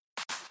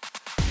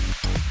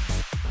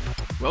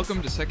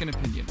Welcome to Second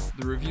Opinion,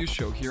 the review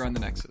show here on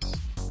the Nexus.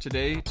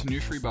 Today,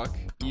 Tanushri Buck,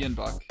 Ian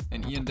Buck,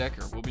 and Ian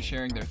Decker will be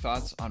sharing their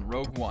thoughts on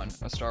Rogue One,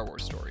 a Star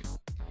Wars story.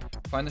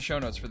 Find the show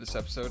notes for this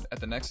episode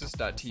at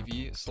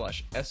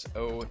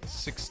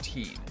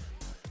thenexus.tv/SO16.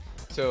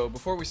 So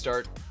before we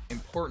start,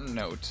 important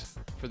note,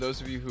 for those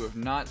of you who have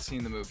not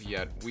seen the movie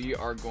yet, we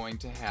are going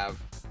to have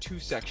two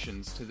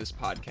sections to this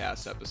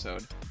podcast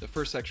episode. The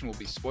first section will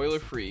be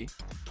spoiler-free.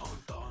 Dun,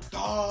 dun,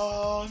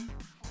 dun.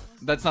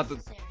 That's not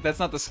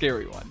the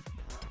scary one.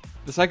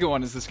 The second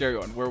one is the scary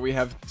one, where we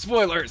have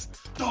spoilers.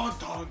 Dun,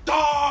 dun,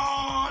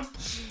 dun.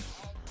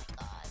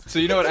 So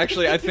you know what?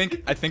 Actually, I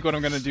think what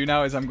I'm going to do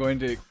now is I'm going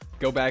to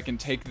go back and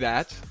take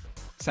that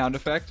sound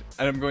effect,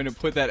 and I'm going to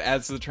put that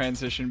as the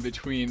transition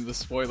between the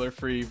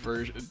spoiler-free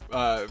version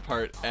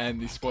part and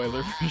the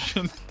spoiler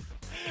version.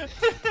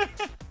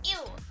 Ew.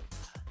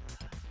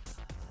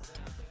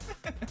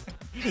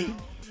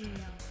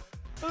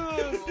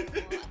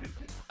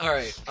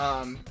 Alright,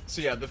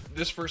 so yeah,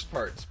 this first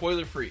part,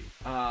 spoiler-free.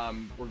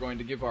 We're going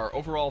to give our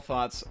overall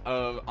thoughts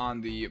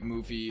on the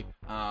movie,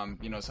 some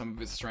of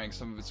its strengths,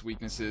 some of its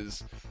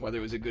weaknesses, whether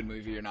it was a good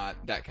movie or not,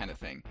 that kind of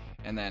thing.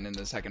 And then in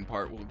the second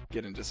part, we'll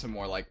get into some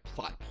more, like,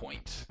 plot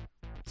point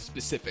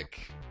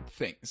specific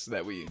things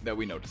that we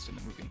noticed in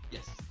the movie.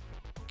 Yes.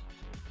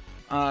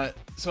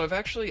 So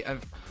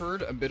I've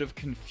heard a bit of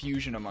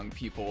confusion among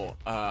people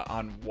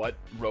on what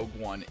Rogue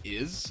One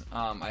is.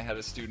 I had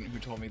a student who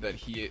told me that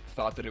he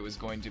thought that it was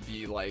going to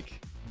be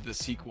like the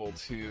sequel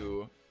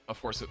to The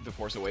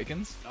Force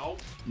Awakens.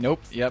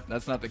 Nope. Yep,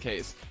 that's not the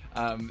case.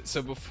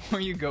 So before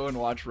you go and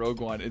watch Rogue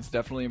One, it's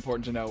definitely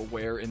important to know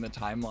where in the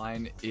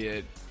timeline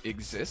it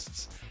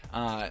exists.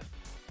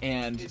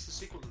 And It's the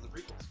sequel to the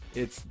prequels.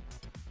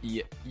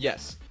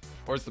 Yes,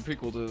 or it's the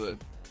prequel to the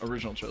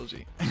original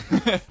trilogy. So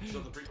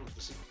the prequel to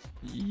the sequels.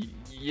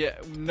 Yeah,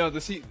 no,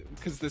 the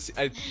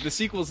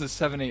sequels is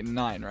 7, 8, and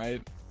 9,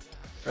 right?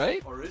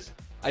 Right? Or is it?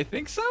 I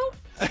think so.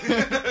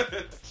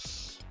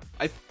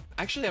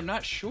 I'm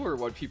not sure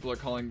what people are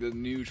calling the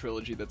new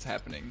trilogy that's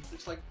happening.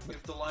 It's like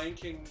if the Lion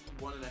King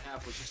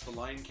 1.5 was just the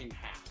Lion King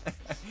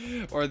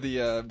half. Or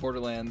the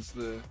Borderlands,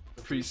 the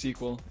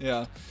pre-sequel.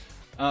 Yeah.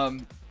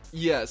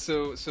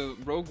 So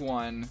Rogue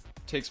One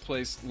takes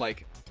place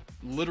like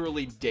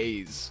literally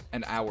days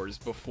and hours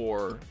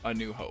before A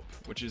New Hope,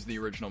 which is the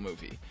original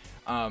movie.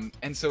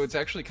 And so it's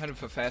actually kind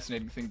of a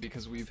fascinating thing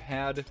because we've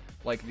had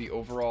like the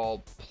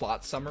overall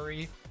plot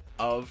summary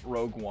of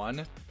Rogue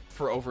One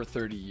for over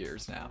 30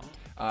 years now.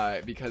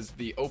 Because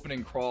the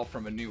opening crawl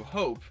from A New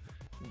Hope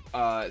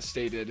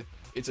stated,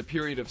 "It's a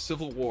period of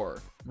civil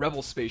war.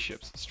 Rebel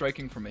spaceships,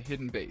 striking from a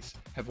hidden base,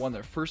 have won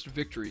their first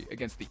victory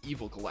against the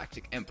evil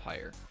Galactic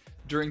Empire.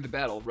 During the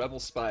battle, Rebel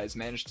spies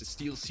managed to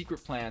steal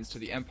secret plans to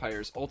the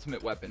Empire's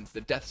ultimate weapon, the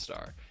Death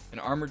Star, an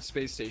armored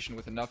space station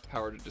with enough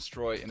power to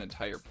destroy an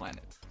entire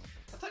planet."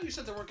 I thought you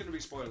said there weren't going to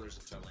be spoilers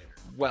until later.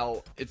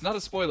 Well, it's not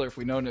a spoiler if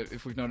we've known it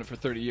for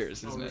 30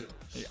 years, isn't it?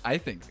 Really? I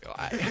think.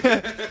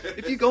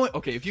 If you go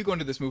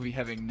into this movie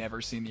having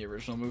never seen the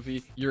original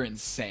movie, you're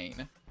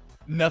insane.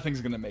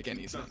 Nothing's going to make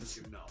any sense.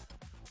 No.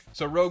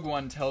 So Rogue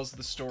One tells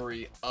the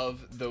story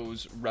of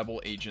those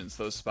rebel agents,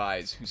 those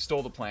spies who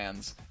stole the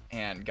plans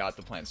and got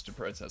the plans to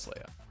Princess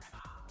Leia.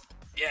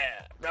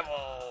 Yeah,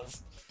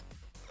 rebels!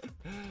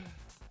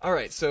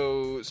 Alright,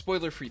 so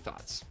spoiler-free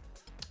thoughts.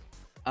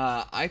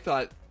 I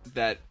thought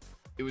that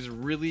it was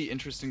really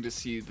interesting to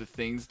see the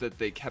things that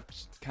they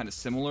kept kind of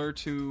similar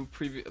to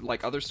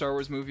other Star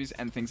Wars movies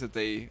and things that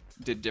they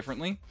did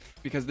differently,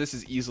 because this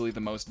is easily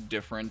the most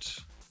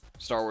different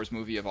Star Wars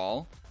movie of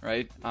all,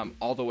 right?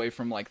 All the way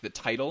from like the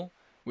title,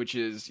 which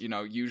is,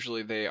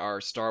 usually they are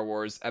Star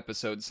Wars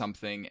episode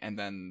something and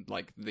then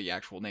like the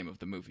actual name of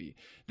the movie.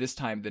 This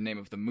time the name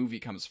of the movie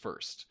comes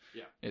first.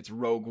 Yeah. It's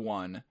Rogue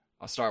One,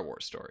 a Star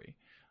Wars story.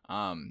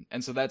 And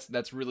so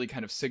that's really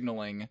kind of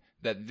signaling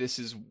that this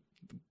is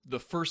the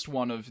first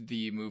one of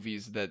the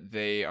movies that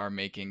they are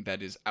making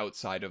that is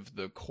outside of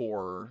the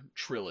core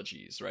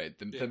trilogies, right?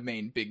 The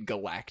main big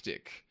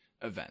galactic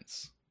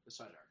events. The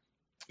side arc.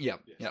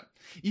 Yep, Yes. yep.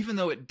 Even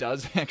though it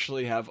does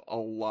actually have a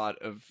lot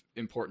of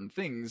important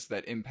things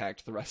that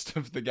impact the rest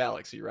of the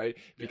galaxy, right?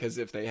 Because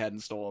if they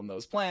hadn't stolen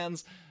those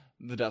plans,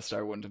 the Death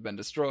Star wouldn't have been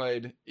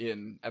destroyed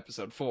in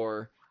Episode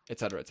 4,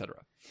 etc.,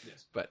 etc.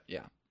 Yes. But,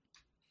 yeah.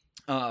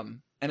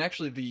 And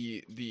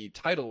actually, the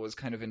title was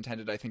kind of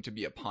intended, I think, to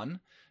be a pun,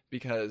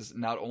 because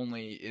not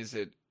only is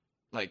it,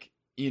 like,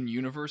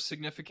 in-universe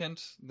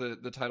significant,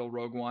 the title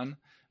Rogue One,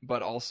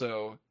 but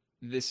also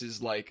this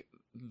is, like,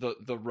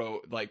 the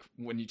road, like,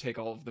 when you take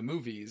all of the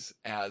movies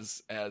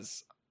as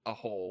a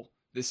whole,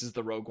 this is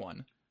the Rogue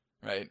One,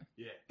 right?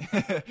 Yeah.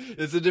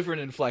 It's a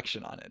different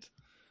inflection on it.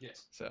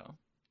 Yes. So,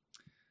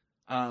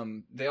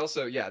 they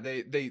also,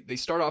 they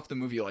start off the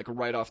movie, like,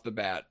 right off the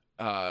bat,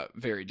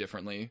 very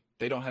differently.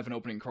 They don't have an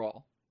opening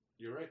crawl.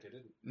 You're right, they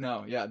didn't.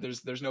 No, yeah,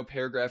 there's no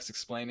paragraphs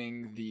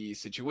explaining the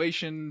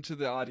situation to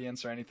the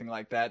audience or anything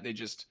like that. They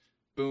just,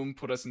 boom,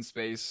 put us in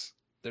space,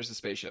 there's a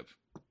spaceship,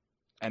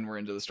 and we're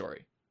into the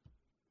story.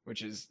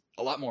 Which is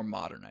a lot more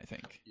modern, I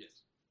think. Yes.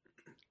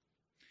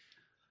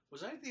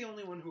 Was I the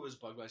only one who was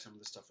bugged by some of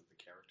the stuff with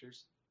the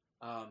characters?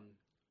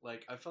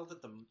 Like I felt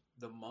that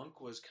the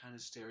monk was kind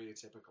of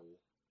stereotypical.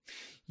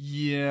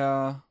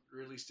 Yeah,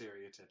 Really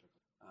stereotypical.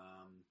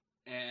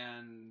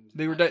 And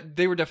they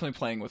were definitely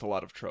playing with a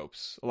lot of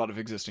tropes, a lot of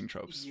existing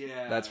tropes.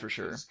 Yeah, that's for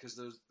sure. Because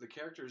the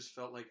characters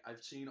felt like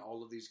I've seen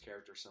all of these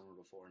characters somewhere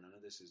before. None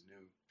of this is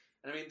new.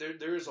 And I mean,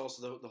 there is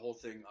also the whole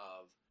thing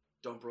of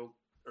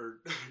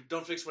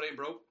don't fix what ain't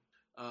broke.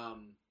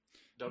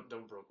 Don't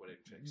broke what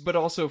ain't fixed. But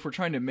also, if we're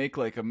trying to make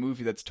like a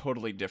movie that's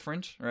totally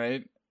different,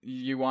 right?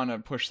 You want to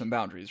push some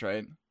boundaries,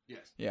 right?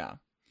 Yes. Yeah.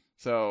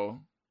 So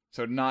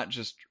not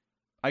just.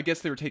 I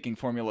guess they were taking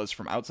formulas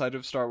from outside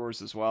of Star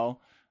Wars as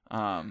well,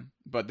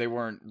 but they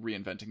weren't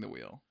reinventing the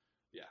wheel.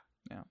 Yeah.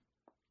 Yeah.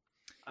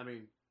 I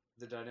mean,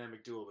 the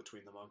dynamic duel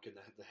between the monk and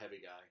the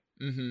heavy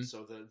guy. Mm-hmm.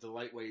 So the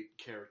lightweight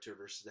character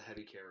versus the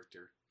heavy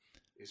character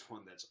is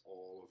one that's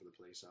all over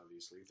the place.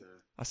 Obviously,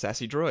 a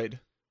sassy droid.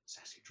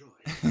 Sassy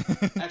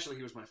droid. Actually,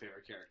 he was my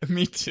favorite character.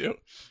 Me too.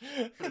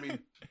 I mean,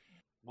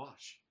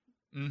 Wash.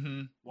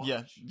 Mm-hmm. Wash.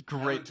 Yeah,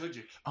 great. Alan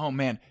Tudyk. Oh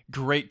man,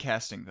 great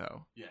casting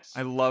though. Yes.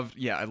 I loved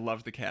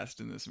the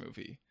cast in this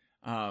movie.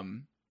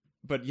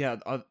 But yeah,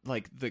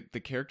 like the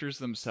characters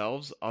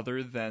themselves,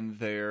 other than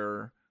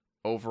their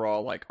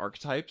overall like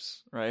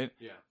archetypes, right?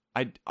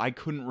 Yeah. I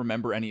couldn't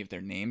remember any of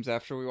their names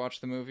after we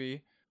watched the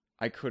movie.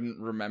 I couldn't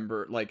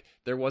remember, like,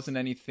 there wasn't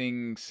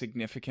anything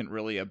significant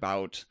really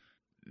about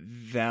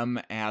them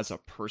as a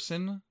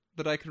person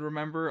that I could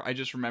remember. I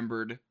just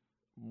remembered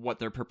what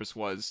their purpose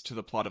was to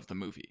the plot of the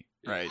movie,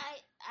 right?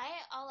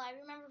 All I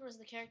remembered was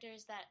the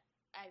characters that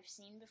I've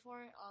seen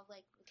before, all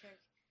like the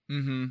characters.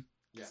 Mm-hmm.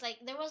 It's like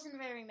there wasn't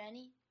very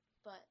many,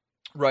 but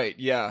right,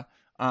 yeah.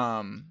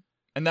 And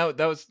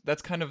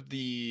that's kind of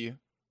the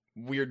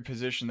weird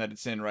position that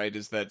it's in, right?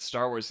 Is that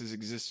Star Wars has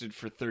existed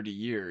for 30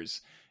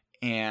 years,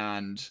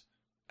 and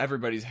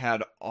everybody's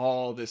had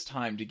all this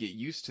time to get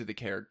used to the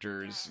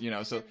characters,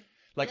 yeah, so. Then,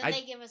 like then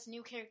they give us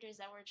new characters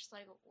that were just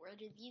like, where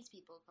did these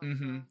people come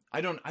from?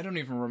 I don't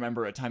even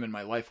remember a time in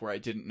my life where I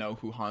didn't know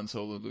who Han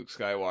Solo, Luke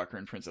Skywalker,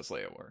 and Princess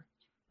Leia were,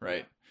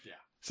 right? Yeah.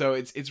 So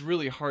it's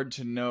really hard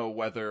to know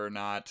whether or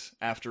not,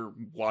 after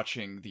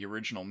watching the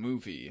original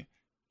movie,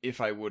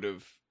 if I would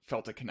have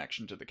felt a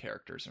connection to the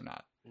characters or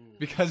not,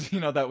 because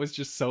that was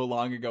just so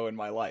long ago in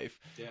my life.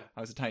 Yeah,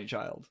 I was a tiny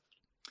child.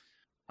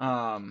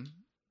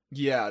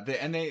 Yeah,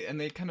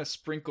 they kind of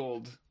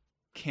sprinkled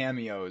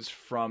cameos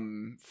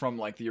from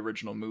like the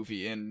original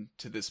movie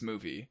into this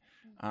movie,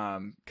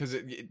 because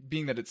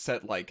being that it's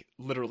set like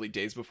literally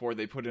days before,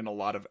 they put in a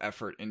lot of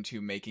effort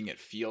into making it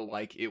feel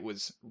like it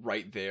was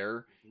right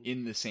there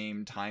in the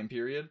same time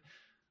period.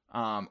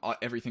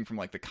 Everything from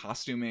like the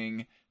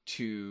costuming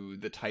to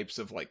the types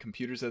of like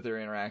computers that they're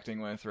interacting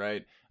with,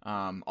 right?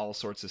 All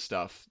sorts of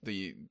stuff.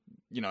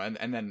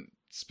 And then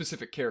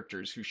specific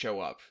characters who show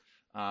up,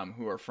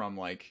 who are from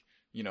like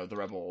the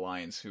Rebel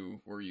Alliance,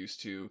 who we're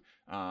used to,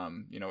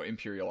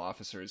 Imperial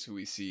officers who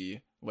we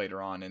see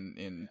later on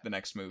in the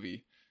next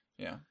movie.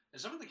 Yeah.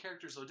 And some of the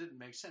characters though didn't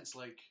make sense,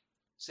 like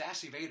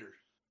Sassy Vader.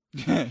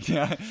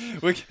 Yeah,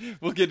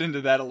 we'll get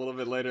into that a little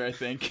bit later, I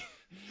think.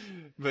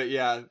 But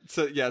yeah,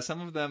 so yeah,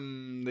 some of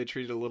them they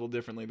treated a little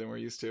differently than we're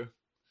used to.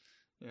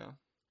 Yeah.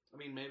 I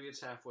mean, maybe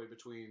it's halfway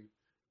between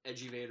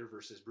Edgy Vader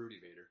versus Broody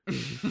Vader.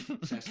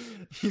 Sassy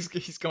Vader.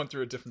 He's going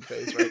through a different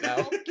phase right now.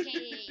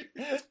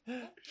 Okay.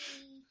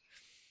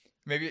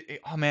 Maybe.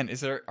 Oh man,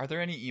 are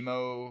there any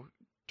emo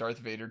Darth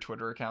Vader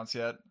Twitter accounts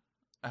yet?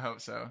 I hope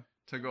so,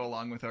 to go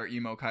along with our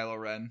emo Kylo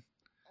Ren.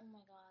 Oh my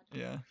god.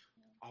 Yeah.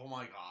 Oh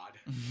my god.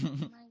 Oh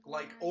my god.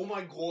 Like, oh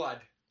my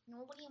god.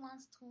 Nobody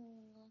wants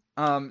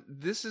to.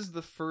 This is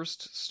the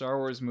first Star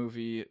Wars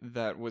movie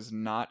that was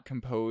not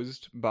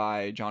composed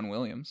by John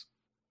Williams.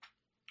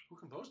 Who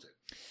composed it?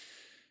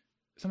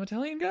 Some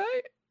Italian guy,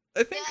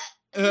 I think.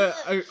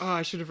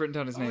 I should have written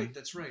down his name. Wait,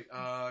 that's right.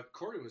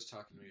 Corey was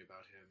talking to me about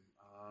him.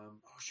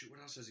 Oh shoot,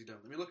 what else has he done?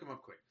 Let me look him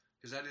up quick,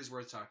 because that is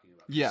worth talking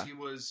about. Yeah. He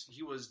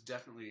was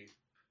definitely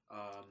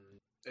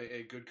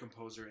a good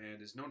composer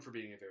and is known for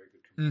being a very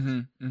good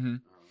composer.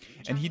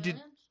 And he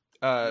did.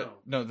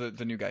 No,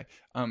 the new guy.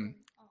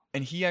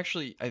 And he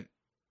actually,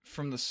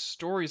 from the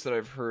stories that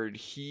I've heard,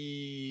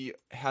 he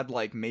had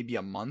like maybe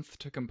a month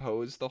to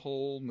compose the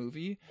whole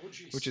movie,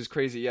 which is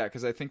crazy. Yeah,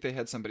 because I think they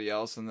had somebody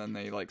else, and then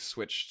they like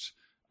switched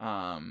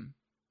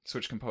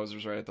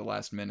composers right at the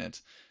last minute.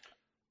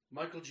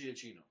 Michael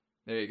Giacchino.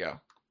 There you go.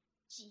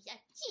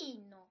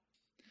 Giacchino.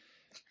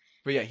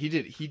 But yeah, he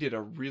did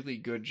a really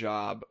good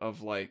job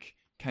of like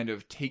kind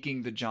of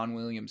taking the John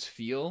Williams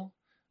feel,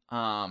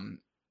 and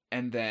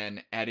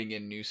then adding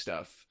in new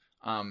stuff.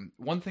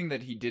 One thing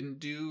that he didn't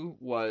do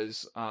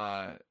was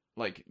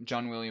like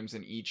John Williams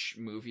in each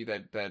movie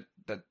that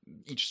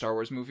each Star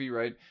Wars movie,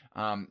 right?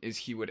 Is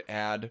he would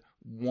add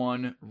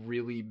one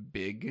really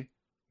big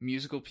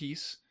musical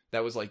piece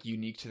that was like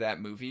unique to that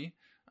movie.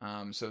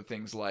 So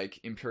things like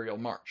Imperial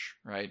March,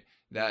 right?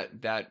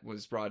 That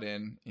was brought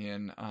in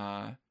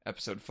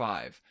episode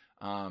 5.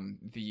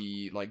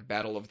 The like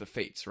Battle of the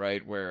Fates,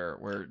 right?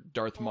 Where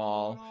Darth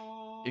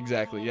Maul,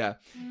 exactly, yeah.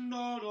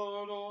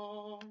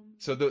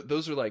 So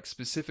those are like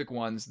specific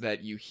ones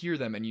that you hear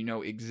them and you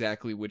know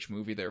exactly which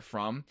movie they're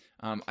from.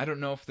 I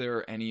don't know if there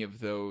are any of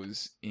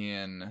those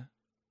in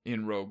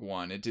Rogue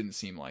One. It didn't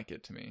seem like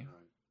it to me. All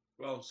right.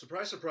 Well,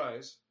 surprise,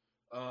 surprise.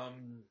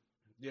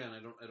 Yeah,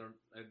 and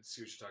I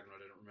see what you're talking about.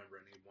 I don't remember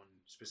any one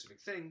specific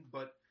thing,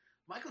 but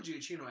Michael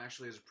Giacchino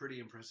actually has a pretty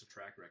impressive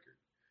track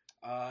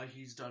record.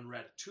 He's done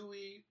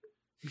Ratatouille.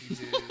 He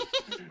did.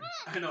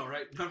 I know,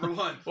 right? Number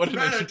one.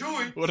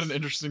 Ratatouille. What an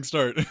interesting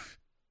start.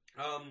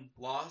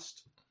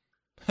 Lost.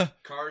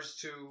 Cars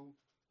 2.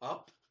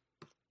 Up.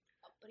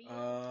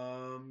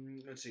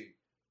 Let's see.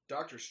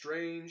 Doctor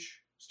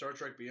Strange. Star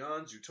Trek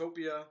Beyond.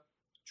 Zootopia.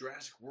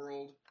 Jurassic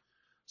World.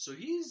 So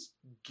he's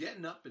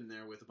getting up in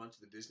there with a bunch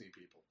of the Disney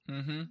people.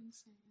 Mm-hmm.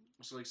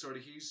 So like, sort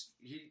of,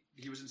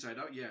 he was Inside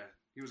Out. Yeah,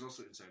 he was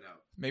also Inside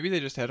Out. Maybe they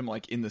just had him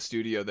like in the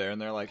studio there,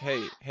 and they're like,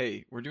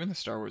 "Hey, we're doing the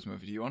Star Wars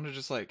movie. Do you want to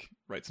just like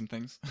write some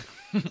things?"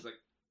 He's like,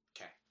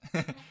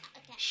 okay,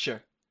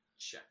 Sure.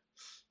 check.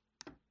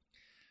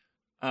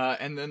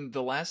 And then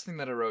the last thing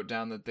that I wrote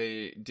down that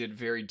they did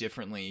very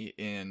differently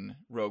in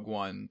Rogue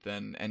One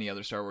than any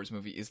other Star Wars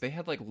movie is they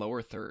had like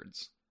lower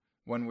thirds.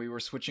 When we were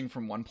switching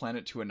from one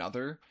planet to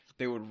another,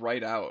 they would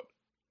write out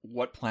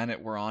what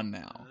planet we're on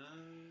now.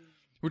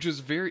 Which was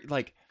very,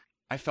 like,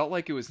 I felt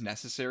like it was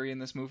necessary in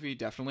this movie,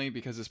 definitely,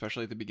 because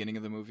especially at the beginning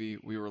of the movie,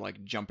 we were,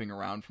 like, jumping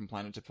around from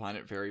planet to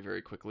planet very,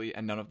 very quickly,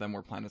 and none of them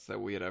were planets that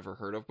we had ever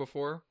heard of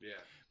before. Yeah.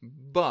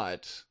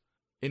 But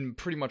in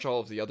pretty much all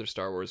of the other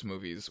Star Wars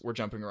movies, we're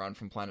jumping around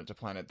from planet to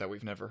planet that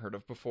we've never heard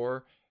of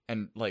before,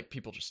 and, like,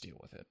 people just deal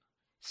with it.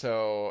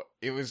 So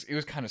it was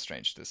kind of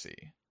strange to see.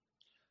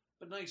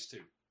 But nice,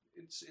 too.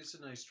 It's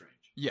a nice strange.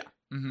 Yeah.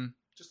 Mm-hmm.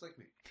 Just like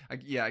me.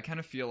 I kind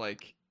of feel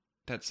like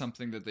that's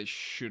something that they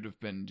should have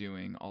been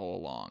doing all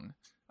along.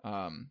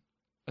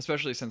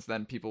 Especially since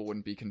then people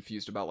wouldn't be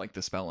confused about like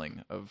the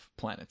spelling of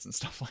planets and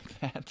stuff like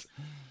that.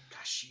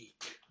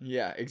 Kashyyyk.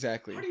 Yeah,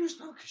 exactly. How do you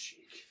spell Kashyyyk?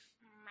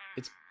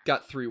 It's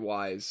got 3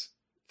 Y's.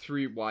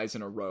 3 Y's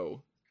in a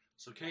row.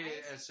 So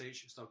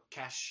K-A-S-H, so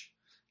Cash.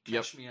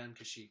 Yep. Cash me on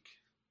Kashyyyk.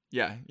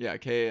 Yeah,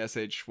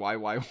 Kashyyk.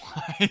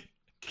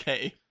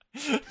 Okay.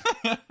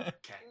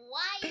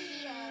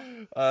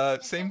 Why?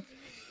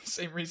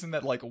 Same reason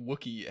that like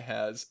Wookiee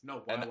has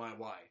No, an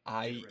why?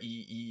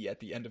 I-E-E at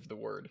the end of the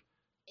word.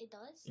 It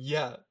does?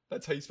 Yeah,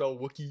 that's how you spell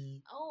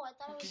Wookiee. Oh, I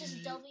thought it was just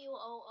Wookiee.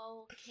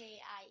 W-O-O-K-I-E.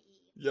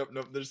 Yep,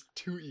 nope, there's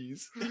 2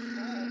 E's.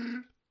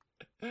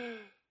 Okay.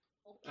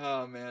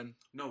 Oh, man.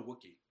 No,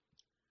 Wookiee.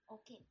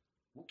 Okay.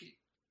 Wookiee.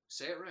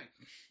 Say it right.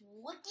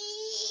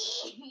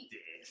 Wookiee!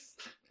 Yes.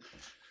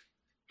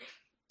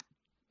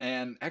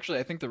 And actually,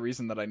 I think the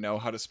reason that I know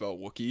how to spell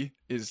Wookiee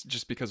is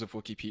just because of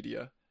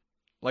Wikipedia.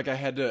 Like, I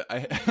had to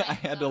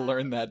had to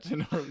learn that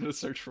in order to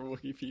search for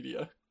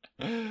Wikipedia.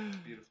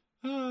 Beautiful.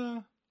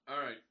 All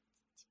right.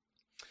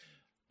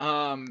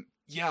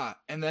 Yeah,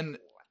 and then,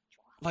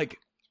 like,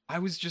 I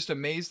was just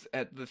amazed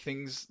at the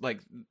things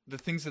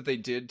that they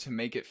did to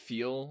make it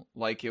feel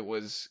like it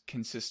was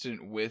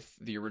consistent with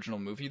the original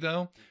movie,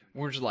 though,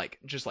 were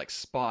just like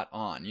spot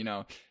on, you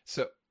know?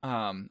 So,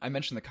 I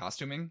mentioned the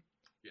costuming.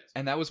 Yes.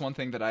 And that was one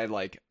thing that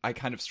I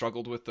kind of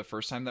struggled with the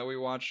first time that we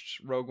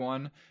watched Rogue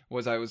One,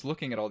 was I was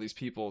looking at all these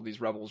people,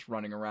 these rebels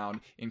running around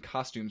in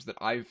costumes that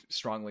I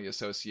strongly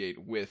associate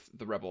with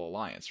the Rebel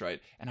Alliance, right?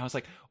 And I was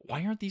like,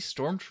 why aren't these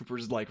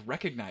stormtroopers, like,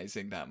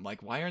 recognizing them?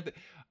 Like, why aren't they...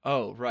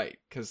 Oh, right,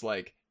 because,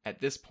 like, at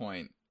this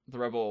point, the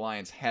Rebel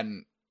Alliance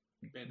hadn't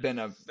been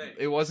a... thing.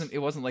 It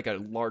wasn't like a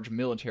large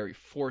military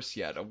force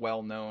yet, a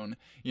well-known,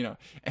 you know...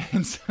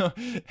 And so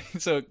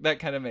that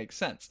kind of makes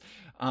sense.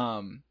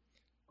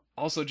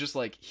 Also, just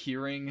like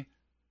hearing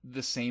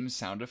the same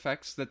sound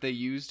effects that they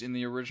used in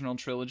the original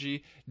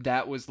trilogy,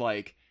 that was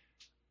like,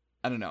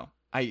 I don't know.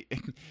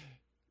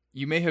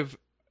 You may have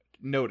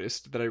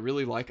noticed that I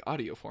really like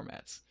audio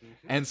formats,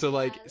 and so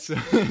like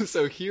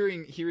so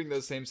hearing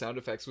those same sound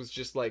effects was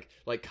just like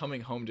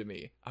coming home to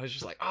me. I was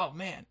just like, oh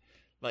man,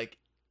 like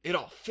it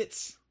all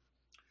fits.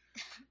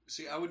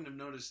 See, I wouldn't have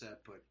noticed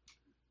that, but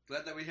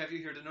glad that we have you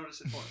here to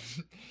notice it for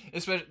us.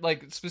 Especially,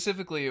 like,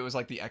 specifically, it was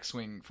like the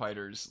X-Wing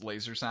fighters'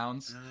 laser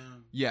sounds.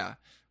 Yeah,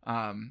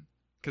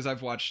 because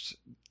I've watched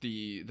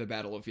the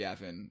Battle of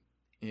Yavin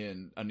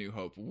in A New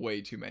Hope way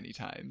too many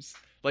times.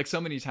 Like,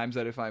 so many times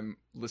that if I'm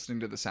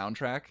listening to the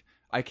soundtrack,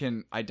 I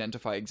can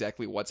identify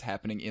exactly what's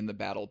happening in the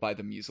battle by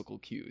the musical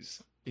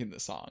cues in the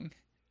song.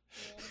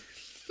 Yeah.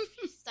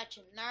 Such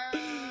a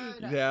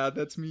nerd. Yeah,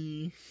 that's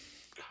me.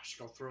 Gosh,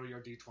 go throw your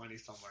D20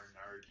 somewhere,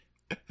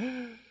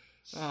 nerd.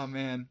 Oh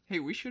man, hey,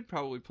 we should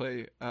probably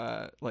play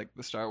like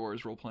the Star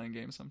Wars role-playing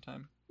game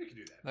sometime. We can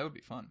do that. That would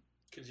be fun.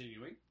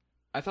 Continuing.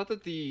 I thought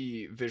that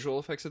the visual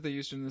effects that they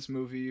used in this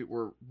movie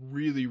were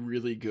really,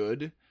 really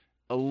good.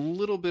 A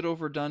little bit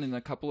overdone in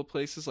a couple of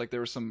places. Like there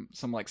were some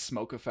like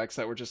smoke effects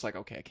that were just like,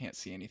 okay, I can't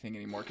see anything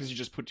anymore because you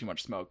just put too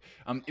much smoke.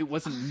 It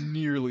wasn't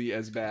nearly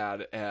as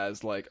bad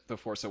as like The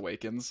Force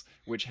Awakens,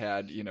 which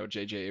had, you know,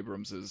 J.J.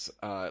 Abrams's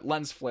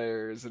lens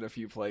flares in a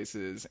few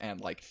places and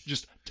like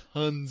just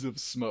tons of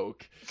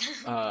smoke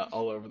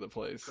all over the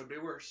place. Could be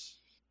worse.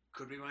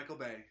 Could be Michael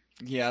Bay.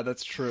 Yeah,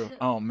 that's true.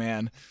 Oh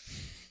man.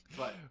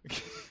 But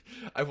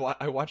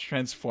I watched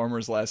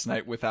Transformers last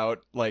night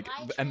without like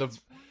Why and the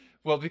Transform-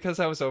 well, because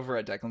I was over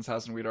at Declan's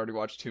house and we'd already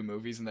watched 2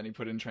 movies and then he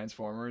put in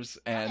Transformers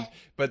and Okay.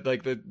 but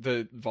like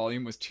the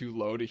volume was too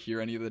low to hear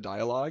any of the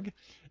dialogue.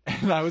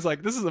 And I was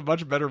like, this is a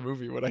much better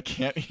movie when I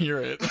can't hear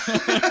it.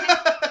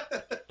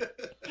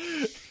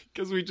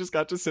 Cuz we just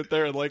got to sit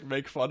there and like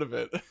make fun of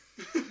it.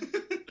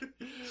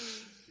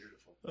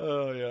 beautiful.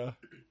 Oh yeah.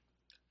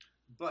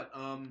 But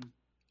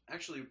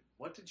actually,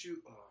 what did you?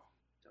 Oh,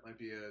 that might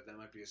be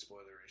a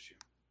spoiler issue.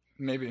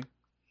 Maybe.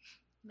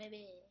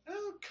 Maybe.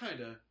 Oh,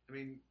 kinda. I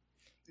mean,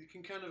 you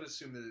can kind of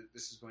assume that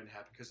this is going to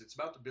happen because it's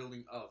about the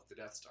building of the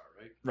Death Star,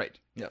 right? Right.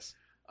 Yes.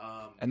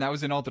 Um, And that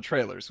was in all the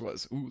trailers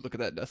was, ooh, look at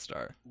that Death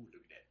Star. ooh,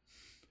 look at that!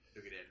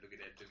 Look at that! Look at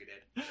that! Look at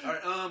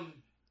that! All right.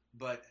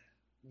 But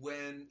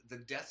when the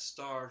Death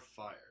Star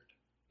fired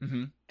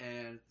Mhm.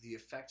 and the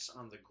effects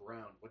on the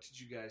ground, what did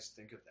you guys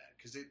think of that?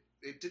 Because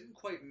it didn't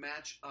quite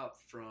match up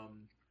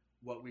from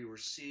what we were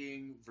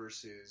seeing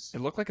versus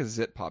It looked like a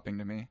zit popping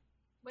to me.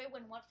 Wait,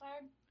 when what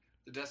fired?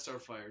 the Death Star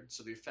fired.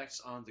 So the effects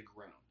on the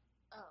ground.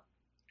 Oh.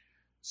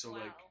 So wow.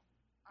 like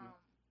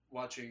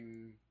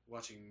watching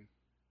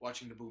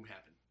the boom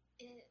happen.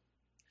 It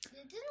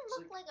didn't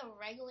look like a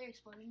regular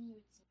explosion. You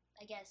would see,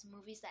 I guess,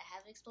 movies that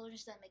have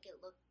explosions that make it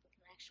look like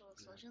an actual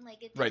explosion.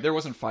 Like it. Right, didn't- there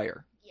wasn't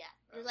fire. Yeah.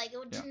 Like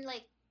it didn't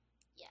like.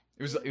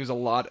 It was a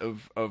lot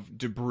of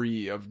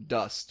debris, of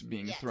dust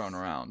being Yes. thrown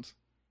around.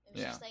 It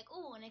was Yeah. just like,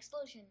 ooh, an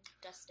explosion,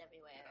 dust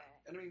everywhere.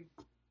 And I mean,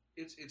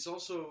 it's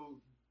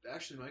also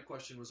actually my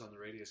question was on the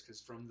radius because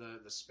from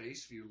the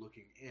space view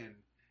looking in,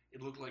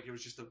 it looked like it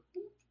was just a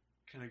boop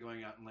kind of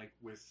going out and like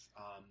with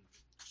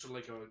sort of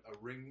like a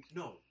ring.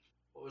 No,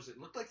 what was it? It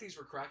looked like these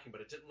were cracking,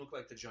 but it didn't look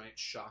like the giant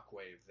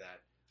shockwave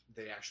that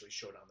they actually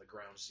showed on the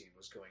ground scene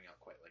was going out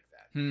quite like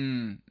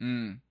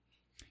that.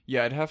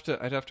 Yeah, I'd have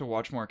to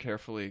watch more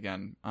carefully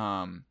again.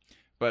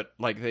 But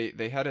like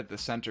they had at the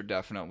center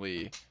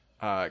definitely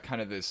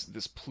kind of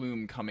this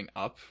plume coming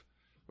up,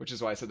 which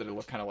is why I said that it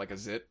looked kind of like a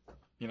zit,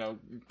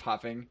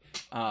 popping.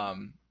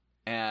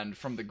 And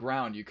from the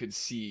ground you could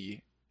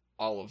see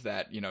all of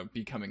that,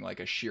 becoming like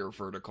a sheer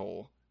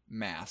vertical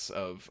mass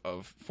of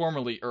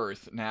formerly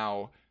Earth,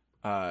 now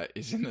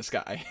is in the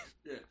sky.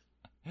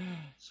 Yeah,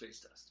 space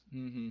dust.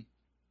 Mm-hmm.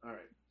 All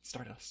right,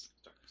 Stardust.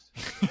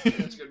 Stardust. Yeah,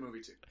 that's a good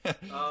movie too.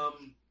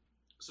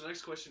 So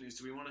next question is,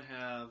 do we want to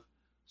have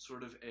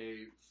sort of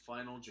a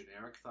final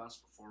generic thoughts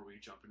before we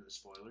jump into the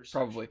spoilers?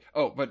 Probably.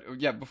 Oh, but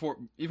yeah, before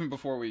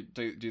we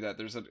do that,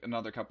 there's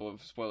another couple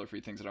of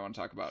spoiler-free things that I want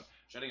to talk about.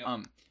 Shutting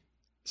up.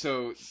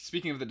 So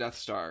speaking of the Death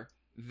Star,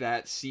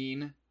 that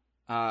scene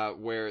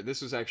where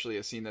this was actually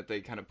a scene that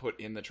they kind of put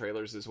in the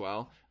trailers as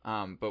well,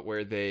 but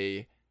where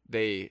they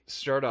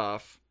start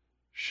off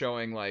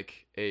showing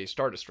like a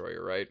Star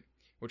Destroyer, right?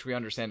 Which we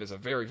understand is a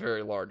very,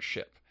 very large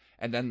ship.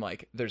 And then,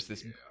 like, there's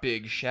this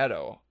big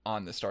shadow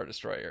on the Star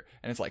Destroyer.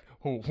 And it's like,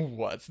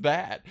 what's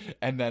that?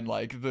 And then,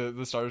 like,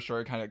 the Star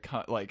Destroyer kind of,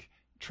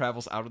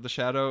 travels out of the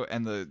shadow.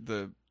 And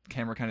the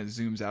camera kind of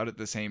zooms out at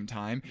the same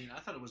time. I mean, I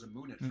thought it was a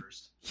moon at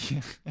first.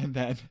 Yeah, and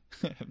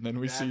then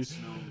we see That's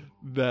no moon.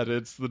 that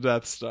it's the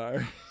Death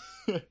Star.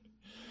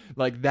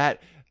 Like,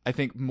 that, I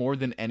think, more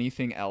than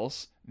anything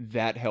else,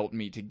 that helped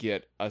me to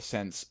get a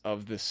sense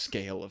of the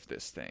scale of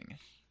this thing.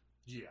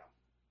 Yeah.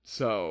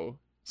 So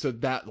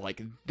that,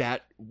 like,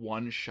 that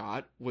one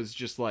shot was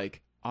just,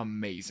 like,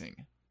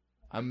 amazing.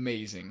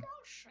 Amazing.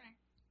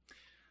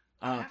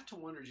 I have to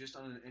wonder, just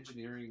on an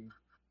engineering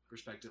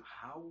perspective,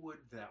 how would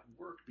that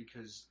work?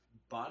 Because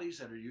bodies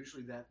that are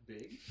usually that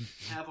big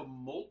have a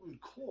molten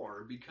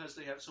core because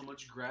they have so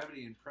much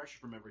gravity and pressure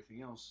from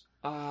everything else.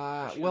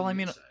 Well, I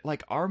mean,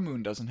 like, our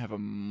moon doesn't have a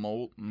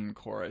molten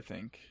core, I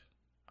think.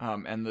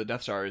 And the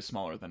Death Star is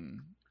smaller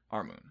than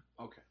our moon.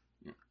 Okay.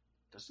 Yeah.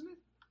 Doesn't it?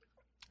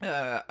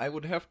 I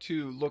would have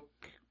to look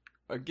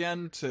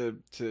again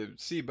to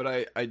see,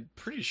 but I'm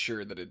pretty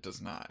sure that it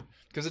does not.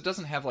 Because it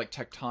doesn't have, like,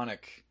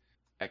 tectonic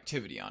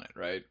activity on it,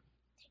 right?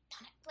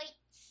 Tectonic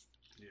plates.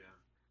 Yeah.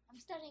 I'm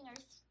studying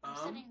Earth. I'm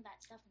studying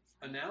that stuff in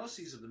science.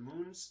 Analyses of the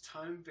moon's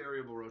time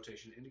variable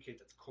rotation indicate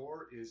that the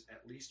core is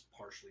at least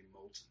partially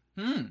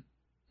molten.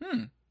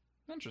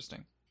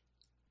 Interesting.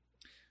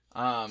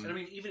 And I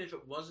mean, even if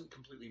it wasn't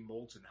completely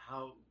molten,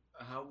 how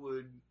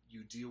would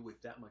you deal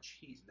with that much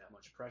heat and that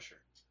much pressure?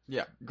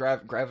 Yeah,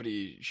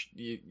 gravity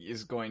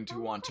is going to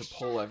want to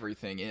pull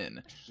everything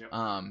in. Yep.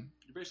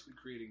 You're basically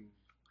creating.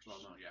 Well,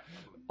 no, yeah.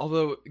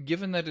 Although,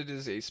 given that it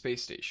is a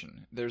space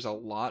station, there's a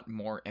lot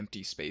more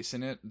empty space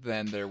in it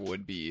than there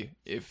would be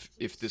if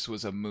this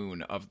was a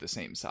moon of the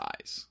same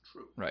size.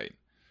 True. Right.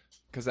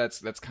 Because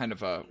that's kind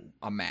of a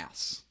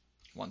mass,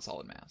 one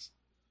solid mass.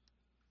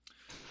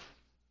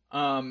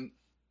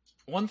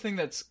 One thing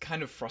that's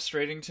kind of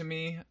frustrating to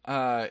me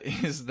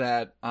is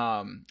that,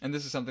 and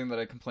this is something that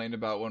I complained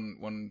about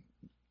when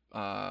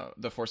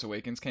The Force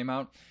Awakens came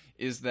out,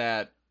 is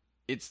that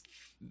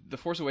The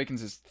Force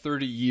Awakens is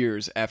 30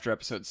 years after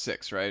Episode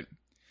 6, right?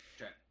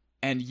 Okay.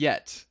 And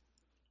yet,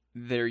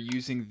 they're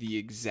using the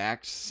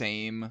exact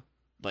same,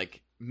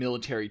 like,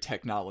 military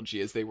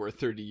technology as they were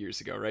 30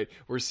 years ago, right?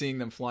 We're seeing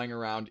them flying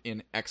around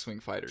in X-Wing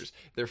fighters.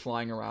 They're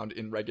flying around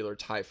in regular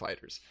TIE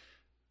fighters.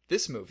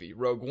 This movie,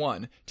 Rogue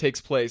One, takes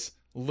place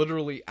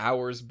literally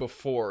hours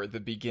before the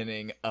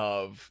beginning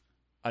of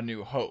A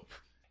New Hope.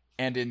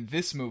 And in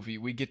this movie,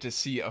 we get to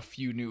see a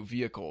few new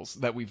vehicles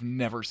that we've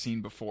never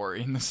seen before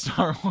in the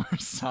Star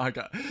Wars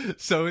saga.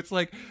 So it's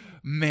like,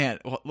 man,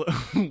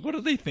 what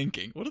are they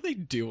thinking? What are they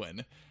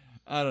doing?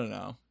 I don't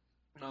know.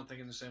 I'm not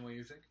thinking the same way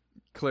you think.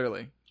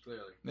 Clearly.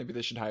 Clearly. Maybe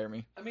they should hire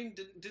me. I mean,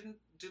 didn't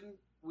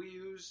we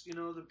use,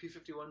 the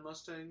P-51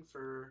 Mustang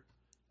for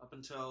up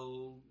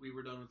until we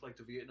were done with, like,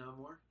 the Vietnam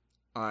War?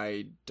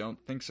 I don't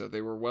think so.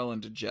 They were well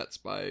into jets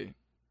by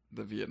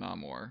the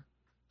Vietnam War.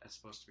 That's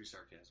supposed to be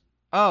sarcasm.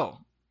 Oh,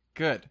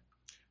 good.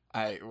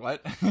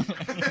 What?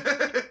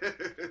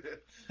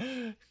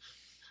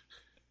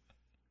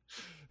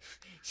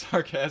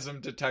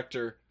 Sarcasm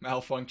detector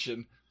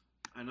malfunction.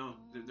 I know.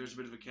 There's a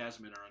bit of a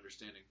chasm in our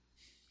understanding.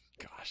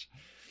 Gosh.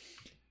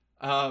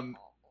 And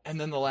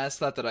then the last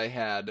thought that I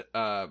had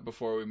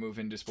before we move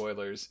into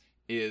spoilers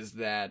is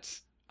that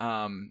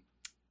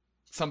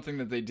something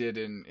that they did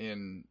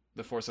in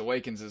The Force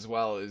Awakens as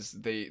well is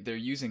they're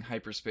using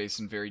hyperspace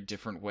in very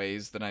different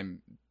ways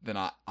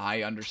than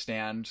I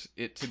understand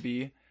it to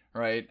be,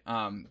 right?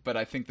 But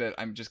I think that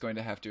I'm just going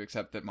to have to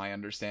accept that my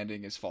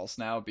understanding is false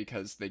now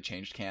because they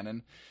changed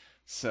canon.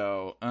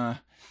 So,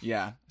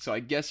 yeah. So I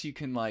guess you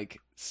can, like,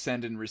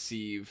 send and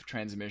receive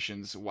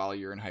transmissions while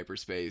you're in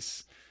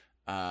hyperspace.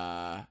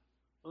 Yeah.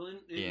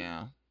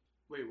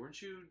 Wait,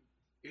 weren't you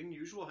in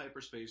usual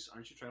hyperspace?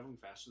 Aren't you traveling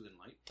faster than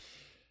light?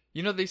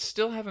 They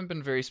still haven't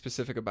been very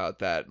specific about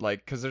that,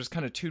 like, because there's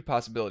kind of two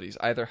possibilities.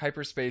 Either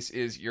hyperspace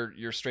is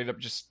you're straight up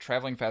just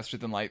traveling faster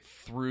than light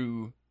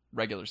through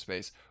regular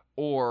space,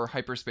 or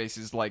hyperspace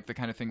is like the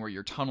kind of thing where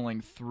you're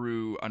tunneling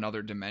through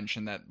another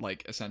dimension that,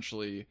 like,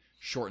 essentially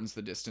shortens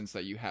the distance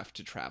that you have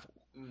to travel,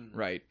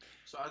 right?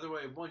 So either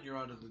way, one, you're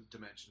out of the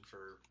dimension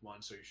for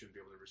one, so you shouldn't be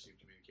able to receive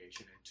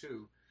communication, and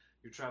two,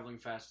 you're traveling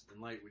faster than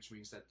light, which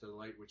means that the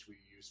light which we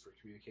use for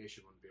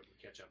communication wouldn't be able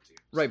to catch up to you.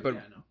 Right, so,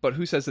 but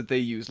who says that they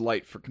use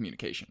light for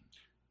communication?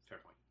 Fair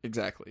point.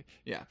 Exactly.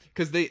 Yeah,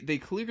 because they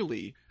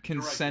clearly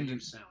can send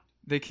in sound.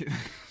 They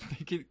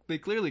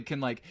clearly can,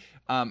 like,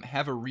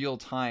 have a real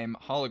time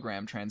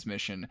hologram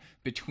transmission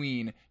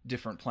between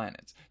different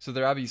planets. So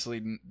they're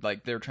obviously,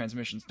 like, their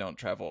transmissions don't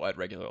travel at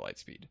regular light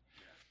speed.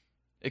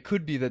 It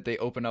could be that they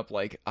open up,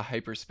 like, a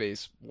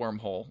hyperspace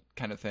wormhole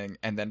kind of thing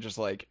and then just,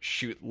 like,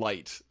 shoot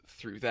light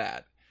through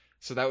that.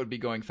 So that would be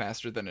going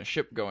faster than a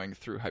ship going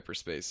through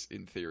hyperspace,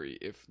 in theory,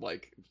 if,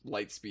 like,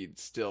 light speed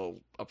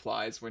still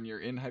applies when you're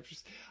in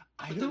hyperspace.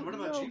 What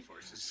about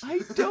G-forces? I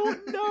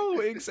don't know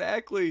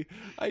exactly.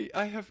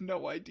 I have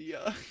no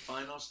idea.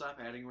 Fine, I'll stop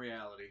adding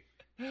reality.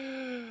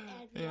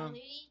 Add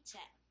reality to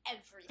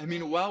everything. I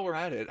mean, while we're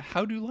at it,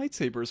 how do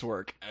lightsabers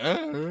work?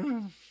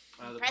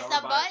 Press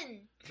that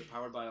button. They're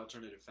powered by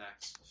alternative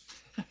facts.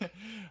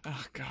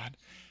 Oh, God.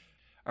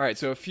 All right,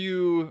 so a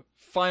few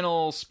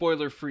final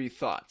spoiler-free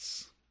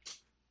thoughts.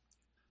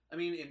 I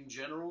mean, in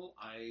general,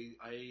 I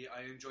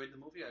enjoyed the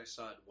movie. I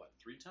saw it,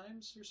 3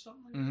 times or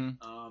something?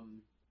 Mm-hmm.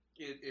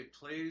 It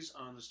plays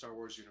on the Star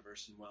Wars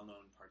universe and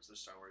well-known parts of the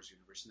Star Wars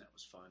universe, and that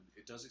was fun.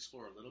 It does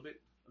explore a little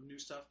bit of new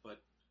stuff,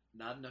 but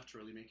not enough to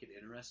really make it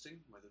interesting,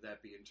 whether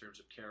that be in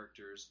terms of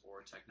characters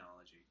or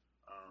technology.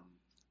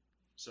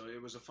 So it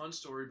was a fun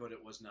story, but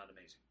it was not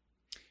amazing.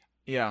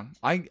 Yeah,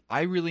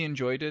 I really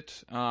enjoyed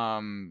it.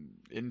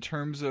 In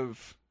terms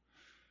of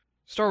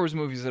Star Wars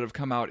movies that have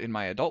come out in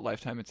my adult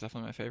lifetime, it's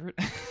definitely my favorite.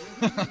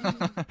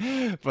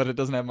 But it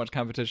doesn't have much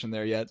competition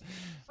there yet.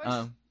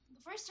 The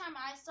first time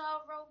I saw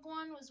Rogue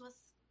One was with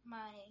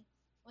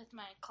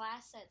my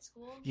class at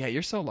school. Yeah,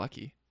 you're so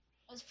lucky.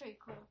 It was pretty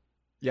cool.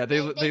 Yeah,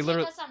 they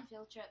literally took us on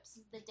field trips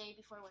the day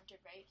before winter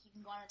break. You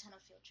can go on a ton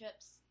of field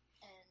trips,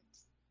 and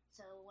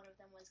so one of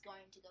them was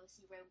going to go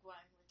see Rogue One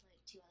with,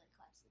 like, 2 other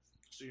classes.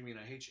 So you mean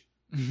I hate you?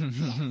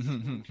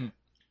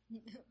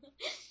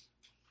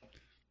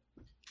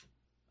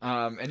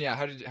 And yeah,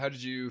 how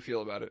did you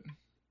feel about it?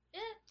 Yeah,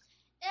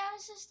 I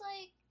was just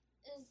like,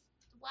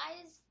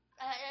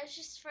 I was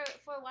just for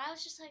a while. I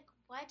was just like,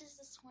 why does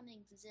this one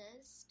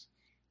exist?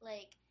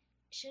 Like,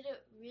 should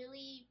it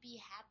really be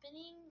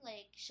happening?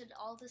 Like, should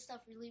all this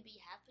stuff really be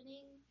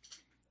happening?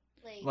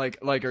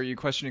 Like, are you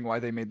questioning why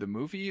they made the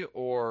movie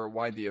or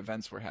why the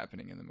events were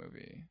happening in the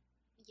movie?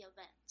 The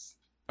events.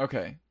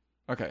 Okay.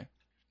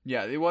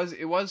 Yeah, it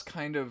was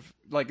kind of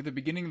like the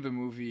beginning of the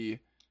movie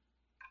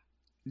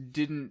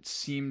didn't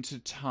seem to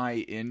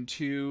tie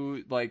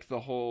into, like, the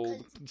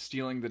whole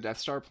stealing the Death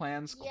Star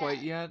plans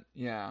quite yet.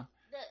 Yeah.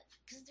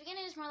 Because the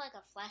beginning is more like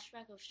a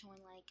flashback of showing,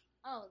 like,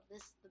 oh,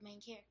 the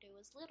main character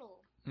was little.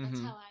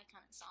 That's how I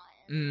kind of saw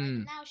it. And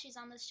like, now she's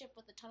on this ship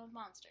with a ton of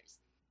monsters.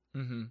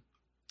 Mm-hmm.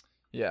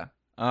 Yeah.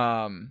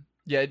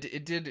 Yeah.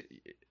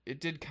 It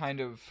did kind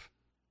of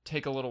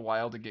take a little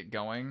while to get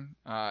going,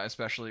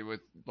 especially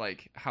with,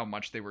 like, how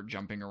much they were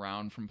jumping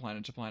around from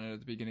planet to planet at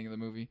the beginning of the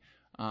movie.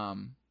 But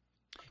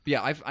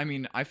yeah,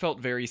 I felt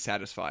very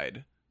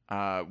satisfied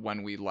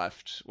when we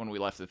left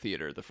the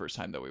theater the first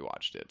time that we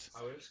watched it.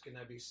 How else can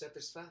I be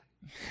satisfied?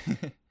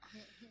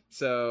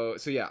 So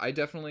yeah, I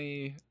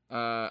definitely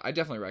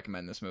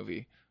recommend this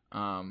movie,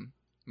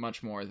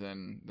 much more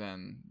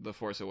than The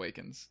Force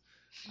Awakens,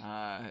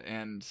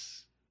 and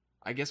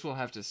I guess we'll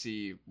have to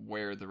see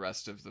where the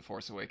rest of the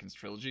Force Awakens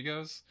trilogy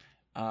goes.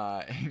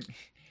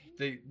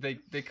 They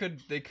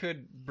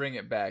could bring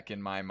it back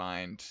in my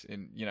mind,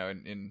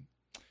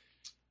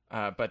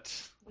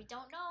 but we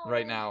don't know.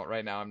 Right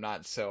now I'm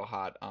not so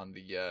hot on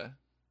the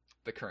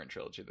current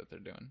trilogy that they're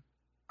doing.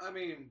 I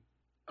mean,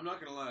 I'm not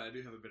gonna lie, I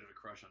do have a bit of a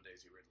crush on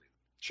Daisy Ridley.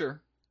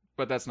 Sure,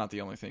 but that's not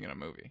the only thing in a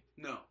movie.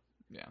 No.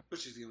 Yeah. But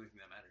she's the only thing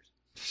that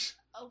matters.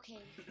 Okay.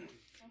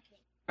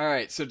 All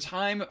right, so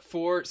time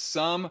for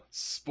some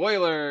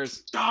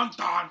spoilers. Dun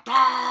dun dun!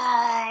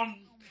 Oh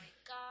my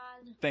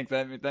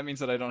god. That means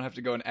that I don't have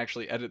to go and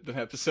actually edit the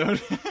episode.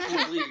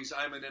 Please,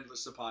 I'm an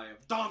endless supply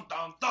of dun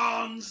dun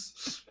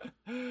duns!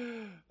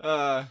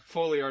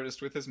 Foley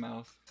artist with his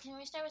mouth. Can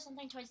we start with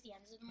something towards the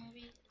end of the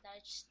movie that I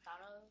just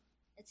thought of?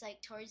 It's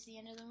like towards the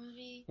end of the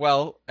movie.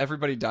 Well,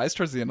 everybody dies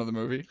towards the end of the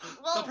movie.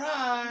 Well,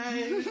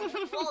 Surprise!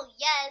 well,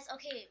 yes,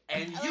 okay.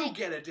 And you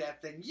get a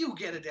death, and you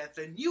get a death,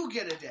 and you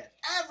get a death.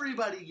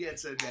 Everybody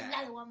gets a death.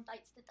 Another one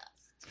bites the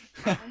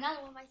dust.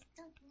 Another one bites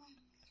the dust.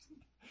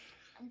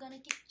 I'm gonna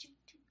get you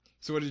too.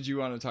 So what did you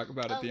want to talk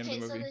about at the end of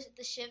the movie? Okay, so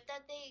the ship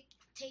that they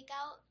take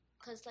out,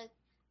 because like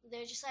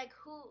they're just like,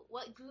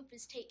 what group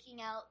is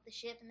taking out the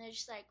ship, and they're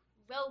just like,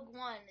 Rogue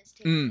One is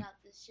taking out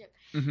this ship.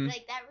 Mm-hmm.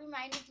 Like that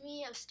reminded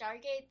me of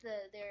Stargate,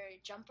 their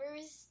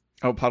jumpers.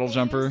 Oh, puddle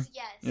jumper.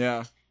 Yes.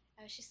 Yeah.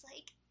 I was just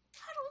like,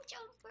 puddle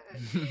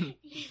jumper.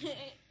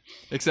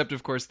 Except,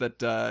 of course, that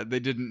they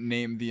didn't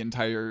name the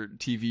entire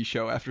TV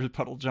show after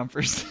puddle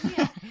jumpers.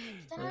 Yeah.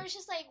 Then I was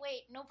just like,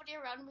 wait, nobody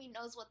around me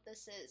knows what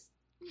this is.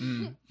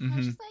 I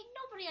was just like,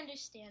 nobody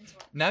understands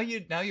what. Now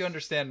you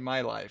understand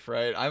my life,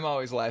 right? I'm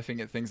always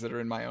laughing at things that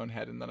are in my own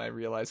head, and then I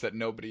realize that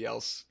nobody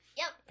else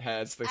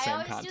has the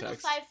same context. I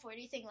always do the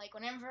 5:40 thing. Like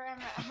whenever I'm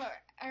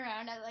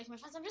around, I like my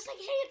friends. I'm just like,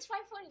 hey, it's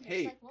 5:40.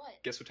 Hey, like,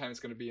 what? Guess what time it's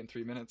going to be in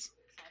 3 minutes?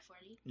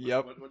 5:40.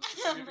 Yep. What's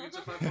the significance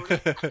of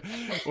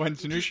 5:40? When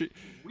Tanushi.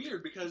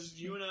 Weird, because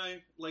you and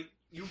I,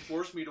 you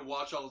forced me to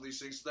watch all of these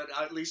things so that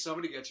at least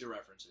somebody gets your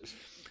references.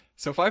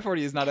 So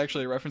 5:40 is not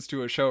actually a reference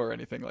to a show or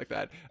anything like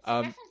that. It's a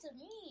reference to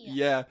me.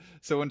 Yeah.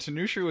 So when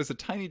Tanushi was a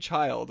tiny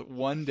child,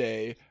 one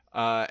day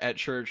at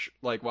church,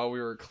 like while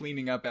we were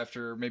cleaning up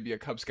after maybe a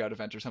Cub Scout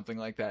event or something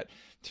like that,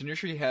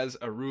 Tanushi has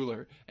a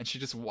ruler, and she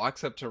just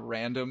walks up to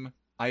random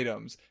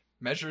items,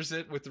 measures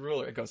it with the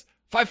ruler, and goes,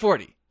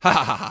 540! Ha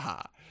ha ha ha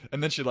ha!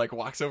 And then she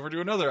walks over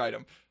to another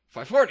item,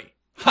 540!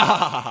 Ha ha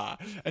ha ha!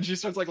 And she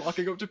starts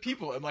walking up to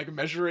people and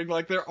measuring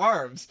their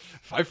arms,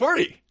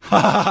 540! Ha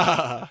ha ha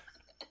ha!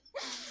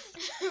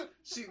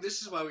 See,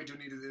 this is why we do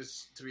need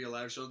this to be a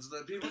live show, so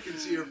that people can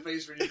see your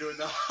face when you're doing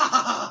the ha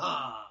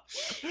ha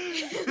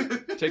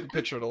ha. Take a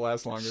picture, it'll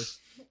last longer.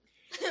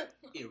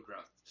 Ew,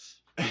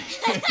 gross.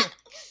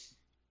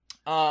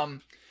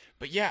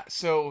 But yeah,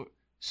 so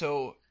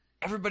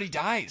everybody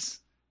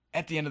dies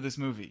at the end of this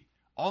movie.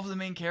 All of the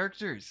main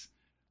characters.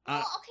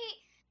 Well, okay,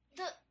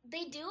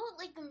 they do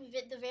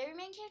the very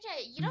main character.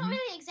 You don't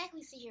really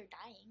exactly see her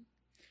dying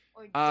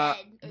or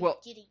dead or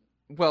getting.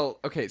 Well,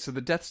 okay, so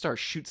the Death Star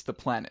shoots the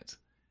planet.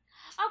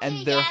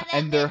 Okay,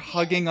 and they're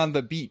hugging on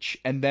the beach,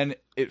 and then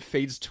it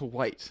fades to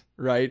white,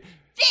 right?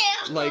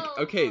 Damn!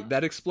 Okay,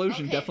 that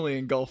explosion definitely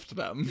engulfed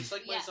them. It's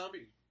like my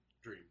zombie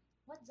dream.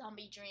 What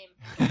zombie dream?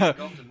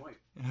 Engulfed in white.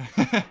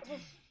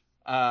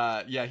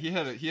 Yeah, he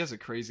has a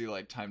crazy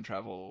time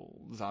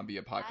travel zombie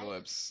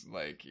apocalypse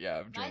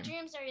dream. My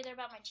dreams are either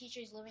about my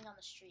teachers living on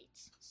the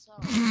streets. So.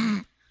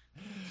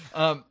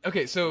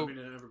 Okay, so. I'm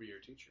gonna never be your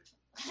teacher.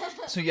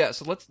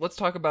 So let's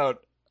talk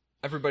about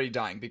everybody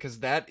dying,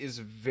 because that is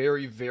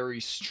very, very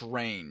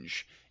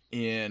strange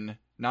in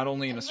not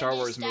only in a Star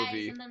Wars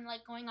movie, and then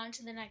going on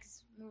to the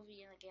next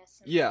movie, I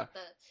guess. Yeah,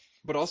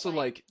 but also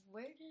where did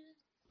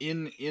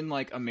in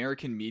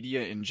American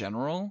media in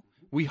general,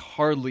 we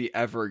hardly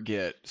ever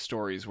get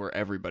stories where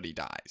everybody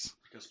dies.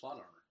 Because plot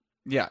armor.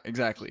 Yeah,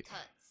 exactly.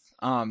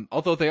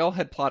 Although they all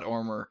had plot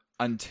armor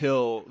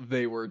until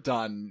they were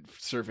done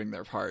serving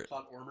their part.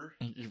 Plot armor.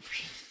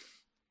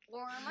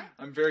 Ormer?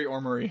 I'm very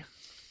ormery.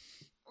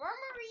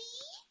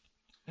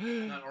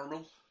 Not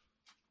Ormel.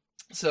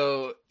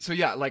 So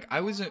yeah,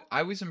 I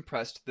was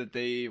impressed that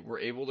they were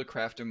able to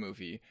craft a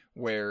movie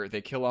where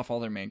they kill off all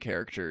their main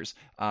characters,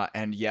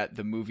 and yet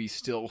the movie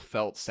still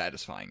felt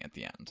satisfying at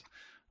the end.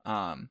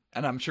 And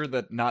I'm sure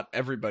that not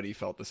everybody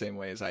felt the same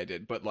way as I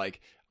did, but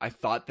I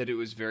thought that it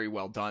was very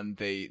well done.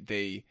 They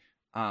the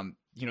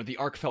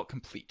arc felt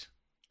complete.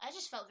 I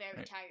just felt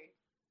very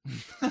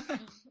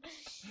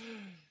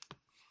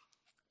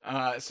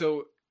tired.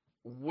 So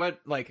what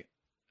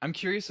I'm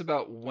curious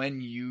about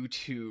when you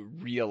two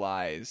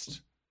realized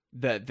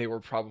that they were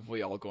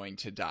probably all going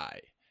to die,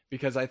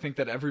 because I think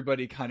that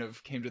everybody kind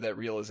of came to that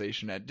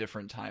realization at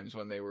different times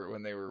when they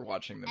were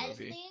watching the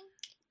movie.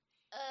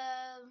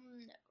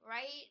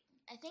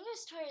 I think it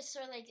was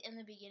sort of in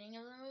the beginning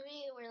of the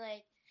movie where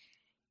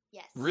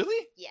Yes.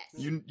 Really? Yes.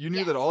 You knew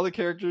Yes. that all the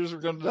characters were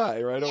going to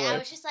die right Yeah, away. I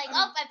was just like,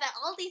 I bet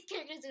all these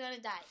characters are gonna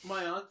die.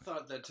 My aunt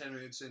thought that 10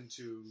 minutes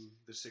into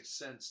The Sixth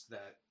Sense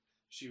that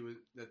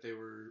that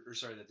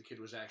the kid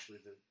was actually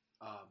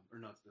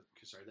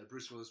that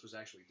Bruce Willis was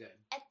actually dead.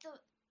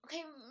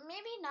 Okay,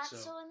 maybe not So-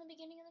 so in the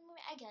beginning of the movie.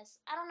 I guess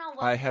I don't know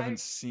what. I part- haven't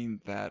seen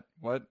that.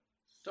 What?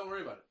 Don't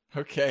worry about it.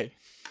 Okay.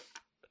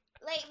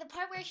 Like the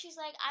part where she's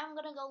like, "I'm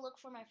gonna go look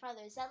for my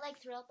father." Is that like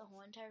throughout the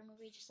whole entire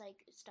movie, just like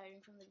starting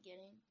from the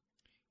beginning?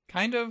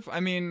 Kind of.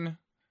 I mean,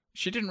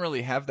 she didn't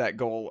really have that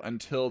goal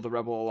until the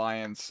Rebel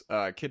Alliance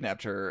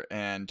kidnapped her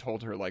and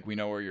told her, like, we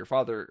know where your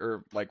father,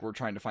 or, like, we're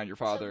trying to find your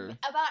father.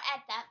 So about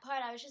at that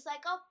part, I was just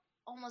like, oh,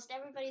 almost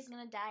everybody's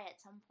gonna die at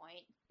some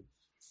point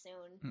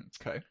soon.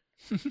 Okay.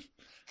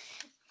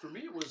 For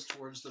me, it was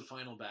towards the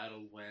final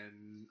battle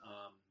when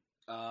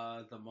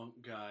the monk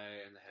guy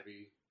and the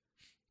heavy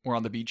We're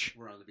on the beach.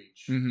 were on the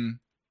beach Mm-hmm.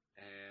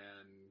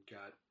 and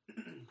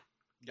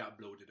got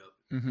bloated up.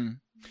 Mm-hmm.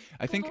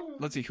 I think,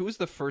 let's see, who was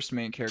the first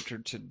main character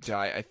to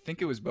die? I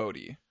think it was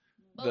Bodhi,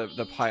 the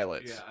Bodhi.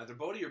 pilot. Yeah, either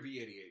Bodhi or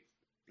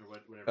B-88 or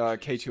whatever.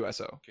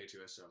 K2SO.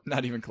 K2SO.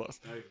 Not even close.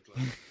 Not even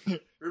close.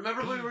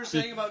 Remember what we were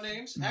saying about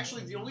names?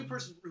 Actually, the only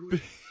person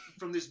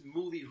from this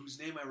movie whose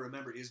name I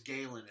remember is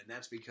Galen, and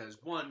that's because,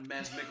 one,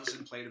 Mads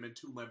Mikkelsen played him, and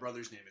two, my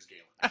brother's name is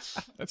Galen.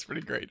 That's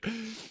pretty great.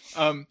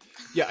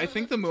 Yeah, I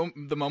think the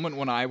moment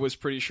when I was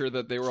pretty sure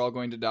that they were all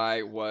going to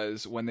die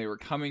was when they were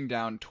coming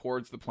down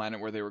towards the planet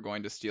where they were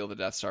going to steal the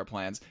Death Star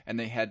plans, and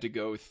they had to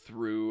go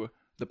through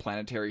the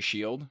planetary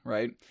shield,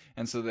 right?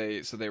 And so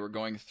they were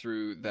going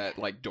through that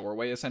like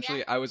doorway essentially.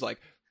 Yeah. I was like,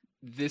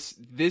 this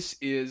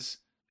is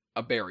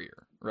a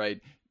barrier, right?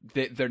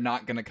 They're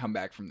not going to come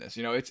back from this.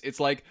 You know, it's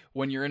like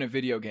when you're in a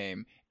video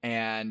game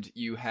and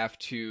you have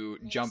to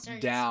Make jump certain-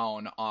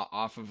 down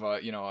off of a,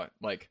 you know,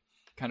 like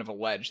kind of a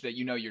ledge that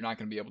you know you're not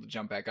going to be able to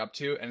jump back up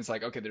to, and it's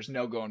like, okay, there's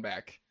no going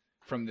back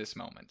from this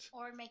moment.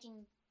 Or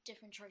making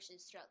different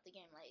choices throughout the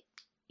game, like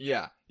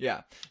Yeah.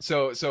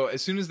 So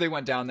as soon as they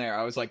went down there,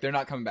 I was like, they're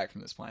not coming back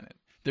from this planet.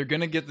 They're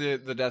gonna get the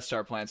Death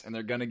Star plans, and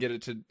they're gonna get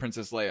it to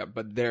Princess Leia,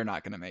 but they're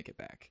not gonna make it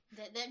back.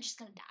 they're just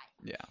gonna die.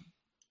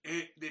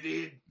 Yeah. They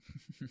did.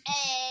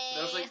 Hey, And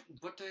I was like,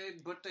 but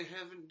they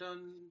haven't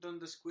done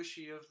the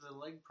squishy of the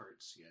leg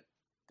parts yet.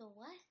 the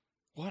what?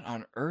 What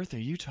on earth are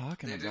you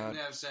talking They about?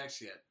 didn't have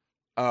sex yet.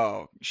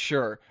 Oh,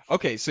 sure.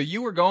 Okay, so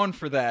you were going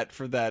for that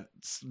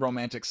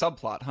romantic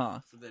subplot, huh?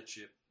 For that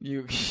shit.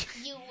 You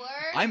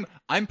were?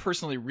 I'm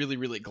personally really,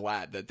 really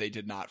glad that they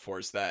did not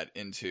force that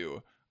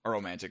into a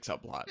romantic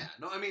subplot. Yeah,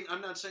 no, I mean,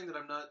 I'm not saying that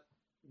I'm not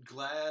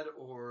glad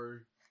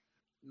or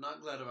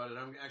not glad about it.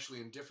 I'm actually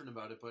indifferent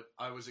about it, but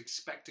I was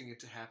expecting it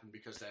to happen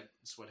because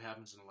that's what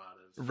happens in a lot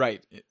of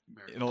Right.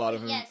 American In a lot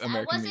of Yes,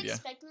 American I was media.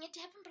 expecting it to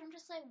happen, but I'm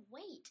just like,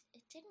 wait,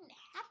 it didn't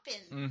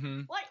happen.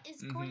 Mm-hmm. What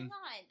is going on?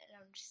 And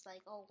I'm just like,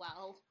 oh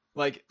wow.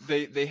 Like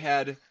they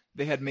had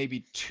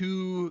maybe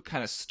two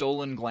kind of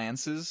stolen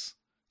glances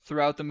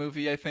throughout the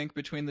movie, I think,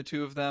 between the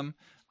two of them,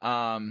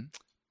 and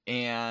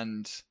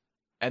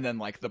then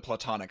like the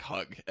platonic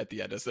hug at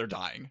the end as they're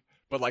dying.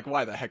 But like,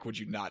 why the heck would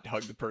you not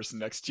hug the person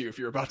next to you if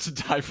you're about to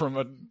die from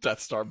a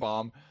Death Star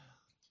bomb?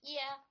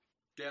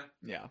 Yeah,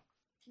 Yeah.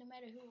 no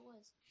matter who it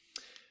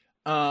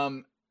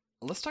was.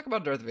 Let's talk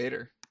about Darth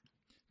Vader,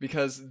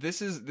 because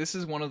this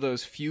is one of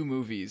those few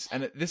movies,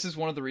 and this is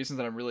one of the reasons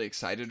that I'm really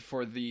excited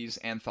for these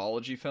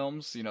anthology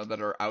films, you know,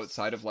 that are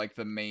outside of like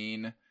the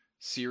main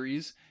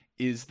series,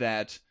 is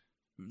that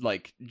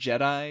like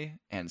Jedi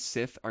and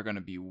Sith are going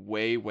to be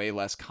way, way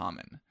less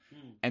common.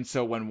 And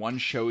so when one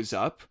shows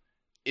up,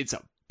 it's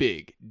a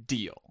big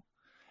deal.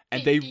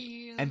 And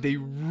they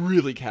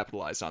really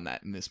capitalized on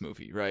that in this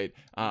movie, right?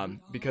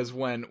 Because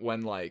when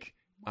like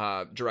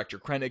director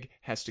Krennic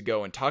has to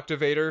go and talk to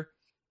Vader,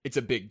 it's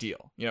a big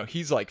deal. You know,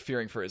 he's like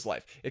fearing for his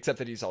life, except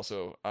that he's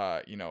also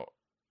you know,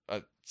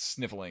 a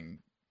sniveling,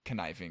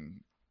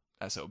 conniving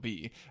SOB,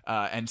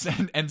 and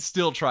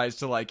still tries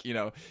to like, you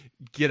know,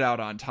 get out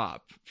on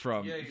top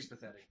from. Yeah, he's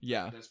pathetic.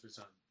 Yeah. That's his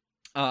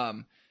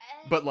son.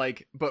 But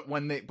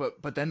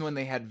then when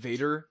they had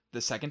Vader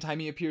the second time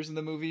he appears in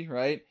the movie,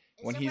 right?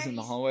 When he's in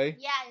the hallway.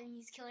 Yeah, and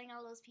he's killing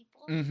all those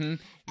people. Mm-hmm.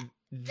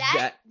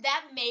 That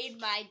made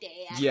my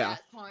day at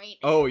that point.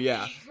 Oh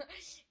yeah.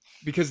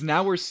 Because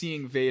now we're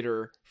seeing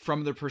Vader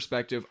from the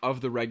perspective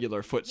of the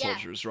regular foot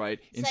soldiers, right?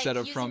 It's Instead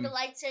like of using from the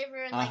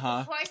lightsaber and like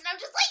the Force, and I'm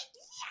just like,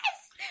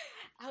 yes!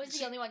 I was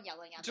the only one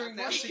yelling at During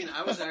that that point. scene,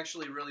 I was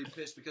actually really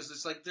pissed because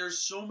it's like there's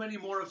so many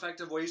more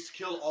effective ways to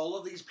kill all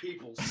of these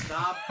people.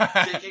 Stop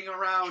dicking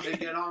around and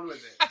get on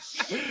with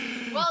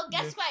it. Well,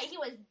 guess what? He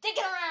was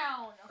digging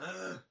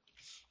around.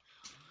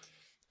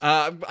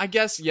 I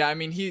guess, yeah. I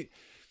mean, he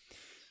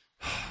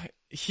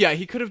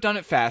could have done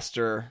it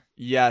faster.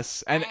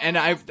 Yes, and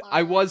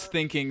I was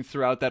thinking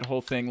throughout that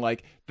whole thing,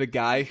 like the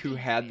guy who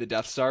had the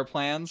Death Star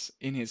plans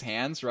in his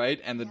hands, right,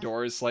 and the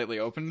door is slightly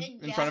open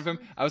in front of him.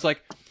 I was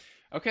like,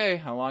 okay,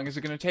 how long is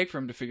it going to take for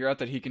him to figure out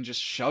that he can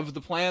just shove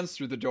the plans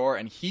through the door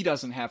and he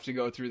doesn't have to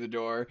go through the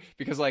door?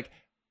 Because like,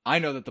 I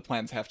know that the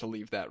plans have to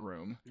leave that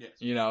room, Yes.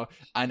 you know,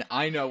 and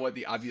I know what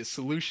the obvious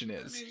solution I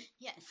is. mean,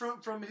 Yes.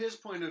 from his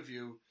point of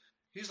view,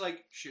 he's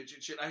like, shit,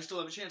 I still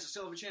have a chance, I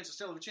still have a chance, I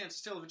still have a chance, I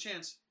still have a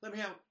chance. Let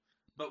me out.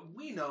 But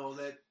we know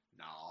that,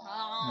 no.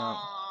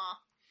 Aw,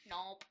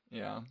 nope.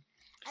 Yeah.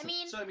 I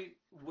mean, So, I mean,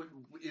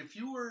 if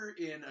you were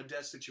in a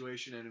death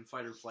situation and in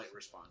fight or flight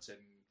response and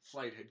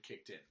flight had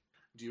kicked in,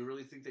 do you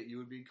really think that you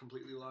would be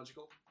completely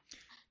logical?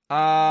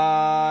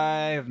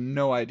 I have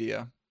no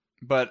idea.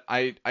 But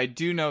I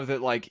do know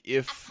that, like,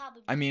 I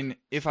probably.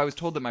 if I was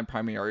told that my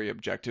primary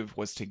objective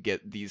was to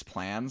get these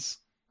plans,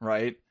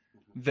 right?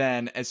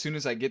 Then as soon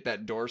as I get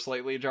that door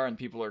slightly ajar and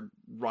people are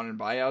running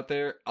by out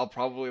there, I'll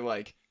probably,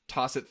 like,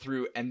 toss it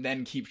through and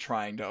then keep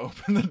trying to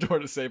open the door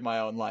to save my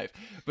own life.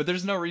 But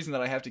there's no reason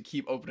that I have to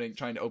keep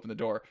trying to open the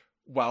door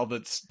while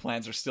the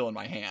plans are still in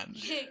my hand,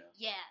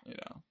 Yeah. you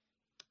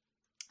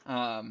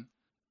know?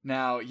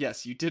 Now,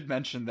 yes, you did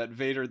mention that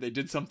Vader, they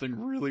did something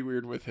really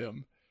weird with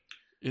him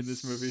in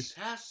this movie.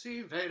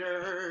 Sassy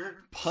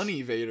Vader.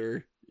 Punny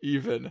Vader,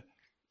 even.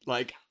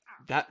 Like,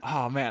 that,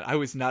 oh man, I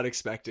was not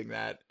expecting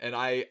that. And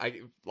I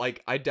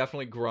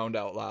definitely groaned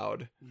out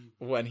loud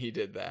when he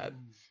did that.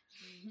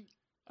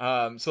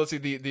 So let's see,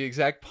 the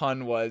exact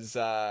pun was,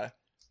 so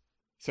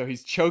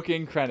he's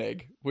choking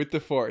Krennic with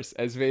the Force,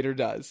 as Vader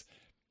does.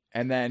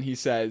 And then he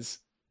says,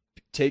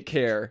 take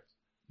care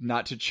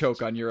not to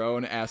choke on your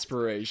own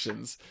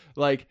aspirations.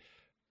 Like,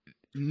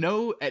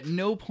 at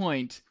no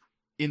point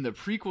in the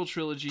prequel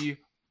trilogy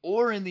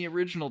or in the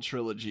original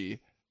trilogy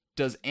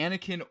does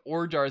Anakin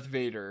or Darth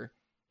Vader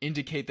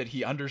indicate that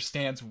he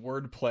understands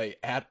wordplay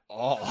at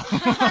all.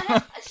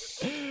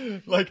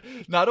 Like,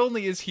 not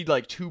only is he,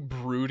 like, too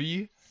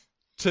broody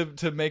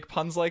to make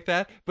puns like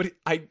that, but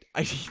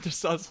he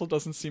just also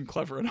doesn't seem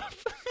clever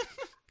enough.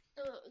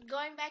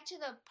 Going back to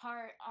the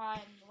part on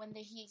when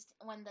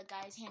the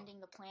guy's handing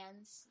the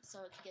plans so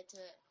it could get to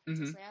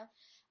Mhm.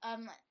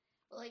 Leia,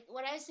 like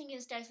what I was thinking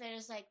is Darth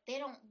Vader's like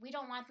we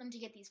don't want them to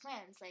get these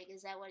plans. Like,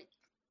 is that what,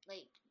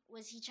 like,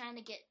 was he trying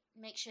to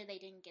make sure they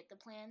didn't get the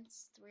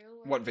plans through?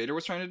 Or? What Vader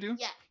was trying to do?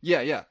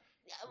 Yeah. Yeah.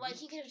 Well,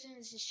 he could have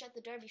just shut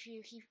the door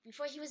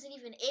before he wasn't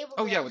even able.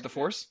 Oh to... yeah, with the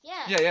Force.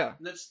 Yeah. Yeah.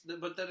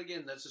 But then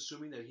again, that's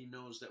assuming that he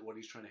knows that what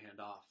he's trying to hand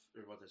off,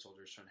 or what that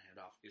soldier is trying to hand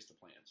off, is the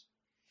plans.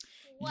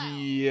 Wow.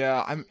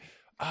 Yeah, I'm.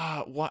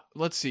 What?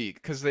 Let's see,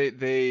 because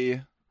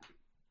they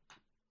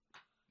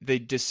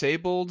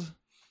disabled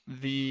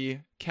the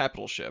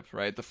capital ship,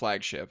 right? The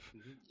flagship,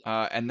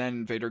 and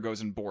then Vader goes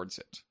and boards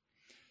it.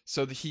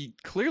 So he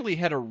clearly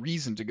had a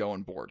reason to go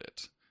and board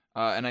it,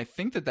 and I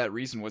think that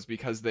reason was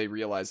because they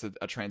realized that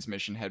a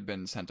transmission had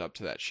been sent up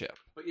to that ship.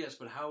 But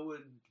how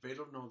would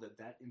Vader know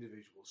that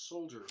individual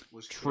soldier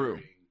was True.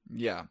 carrying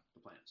Yeah. the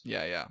plans?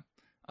 Yeah. It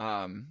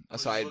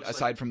just looks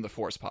Aside like- from the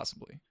Force,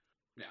 possibly.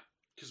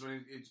 Because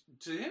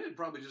to him, it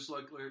probably just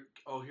like,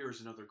 oh,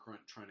 here's another grunt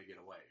trying to get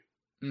away.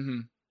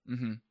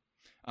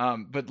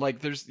 But like,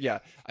 there's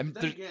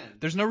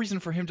there's no reason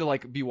for him to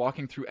like be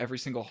walking through every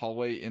single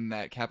hallway in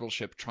that capital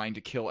ship trying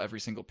to kill every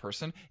single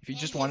person. If he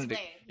just wanted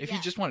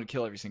to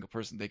kill every single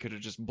person, they could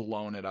have just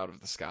blown it out of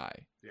the sky.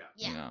 Yeah.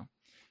 You know.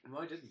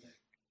 Why didn't they?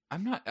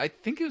 I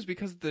think it was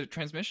because the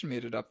transmission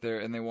made it up there,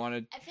 and they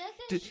wanted I feel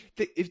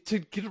like to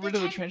get rid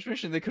of the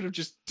transmission, they could have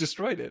just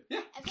destroyed it.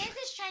 Yeah. I feel like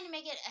they're trying to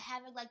make it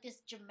have like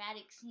this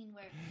dramatic scene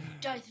where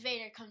Darth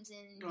Vader comes in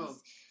and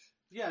he's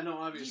Yeah, no,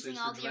 obviously using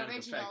it's all for the dramatic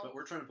original- effect, but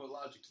we're trying to put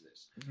logic to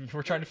this.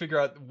 We're trying to figure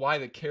out why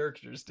the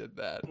characters did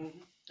that. And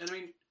I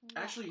mean,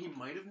 actually, he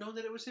might have known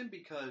that it was him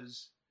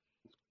because,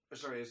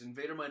 as in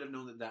Vader might have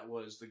known that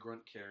was the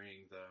grunt carrying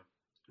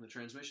the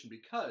transmission,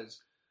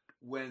 because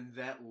when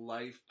that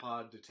life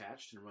pod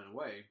detached and ran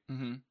away,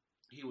 Mm-hmm.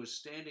 he was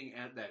standing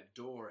at that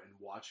door and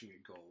watching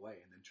it go away,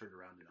 and then turned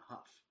around in a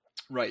huff.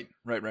 Right.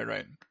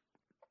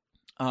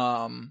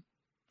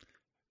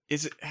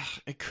 Is it?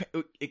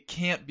 It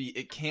can't be.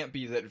 It can't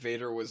be that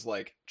Vader was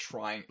like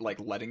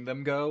letting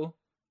them go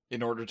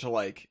in order to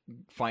like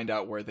find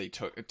out where they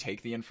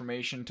take the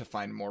information to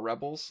find more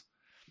rebels.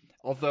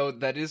 Although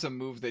that is a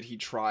move that he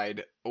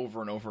tried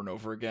over and over and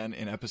over again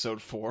in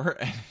Episode 4,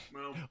 and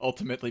Well,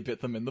 ultimately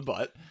bit them in the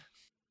butt.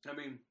 I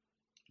mean,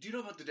 do you know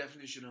about the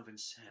definition of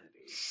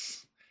insanity?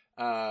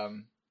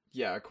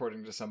 Yeah,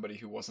 according to somebody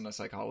who wasn't a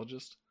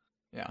psychologist.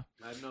 Yeah.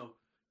 I don't know,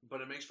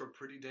 but it makes for a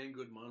pretty dang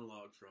good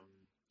monologue from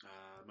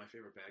my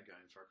favorite bad guy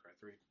in Far Cry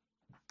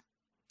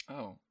 3.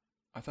 Oh,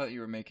 I thought you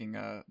were making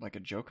a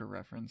Joker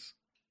reference.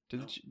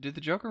 No. Did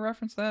the Joker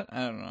reference that?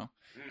 I don't know.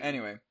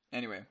 Anyway,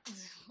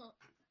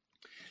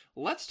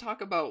 let's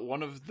talk about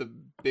one of the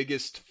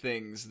biggest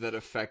things that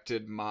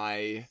affected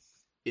my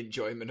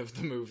enjoyment of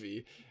the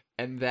movie,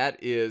 and that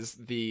is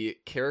the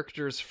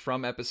characters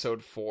from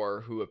Episode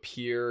 4 who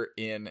appear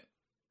in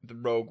the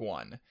Rogue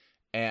One,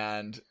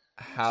 and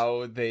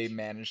how they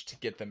managed to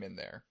get them in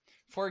there.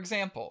 For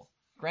example,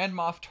 Grand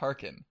Moff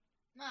Tarkin.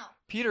 No.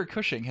 Peter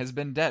Cushing has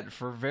been dead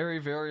for a very,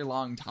 very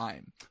long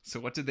time. So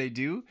what did they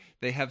do?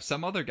 They have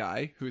some other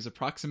guy who is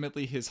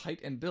approximately his height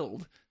and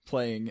build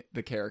playing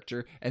the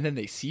character, and then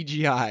they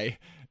CGI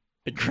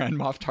Grand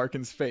Moff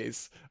Tarkin's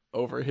face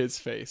over his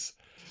face.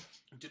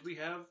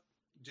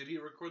 Did he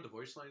record the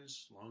voice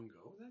lines long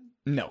ago then?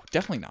 No,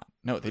 definitely not.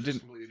 No, they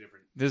didn't. Completely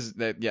different.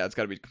 Yeah, it's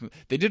got to be.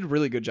 They did a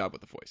really good job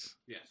with the voice.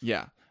 Yes.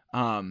 Yeah.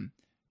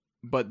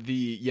 But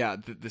the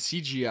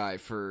CGI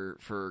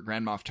for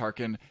Grand Moff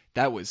Tarkin,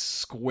 that was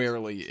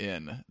squarely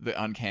in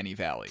the uncanny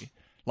valley.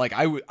 Like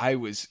I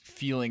was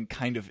feeling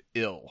kind of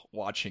ill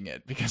watching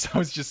it because I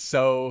was just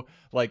so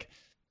like,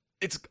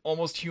 it's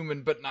almost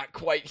human but not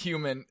quite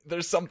human.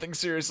 There's something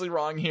seriously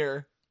wrong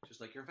here.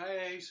 Just like your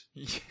face.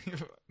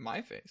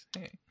 My face.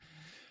 Hey.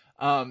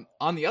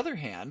 On the other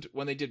hand,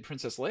 when they did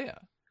Princess Leia,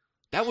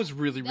 that was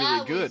really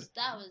good.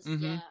 That was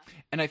mm-hmm. Yeah.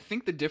 And I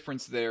think the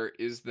difference there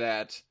is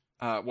that,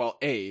 Grand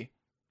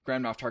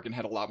Moff Tarkin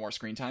had a lot more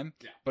screen time,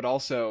 but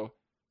also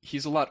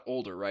he's a lot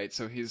older, right?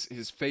 So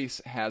his face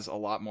has a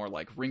lot more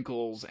like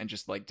wrinkles and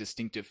just like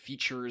distinctive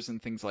features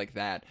and things like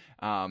that.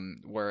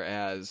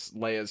 Whereas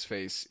Leia's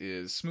face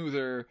is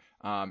smoother.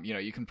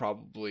 You can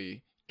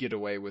probably get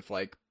away with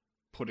like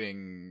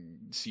putting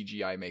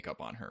CGI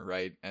makeup on her,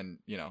 right? And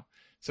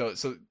so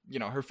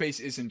her face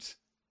isn't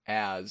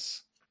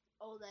as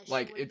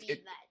like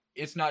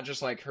it's not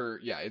just like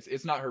her. Yeah,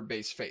 it's not her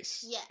base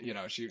face.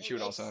 Yeah, she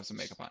would also have some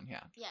makeup on.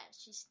 Yeah. Yeah,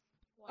 she's.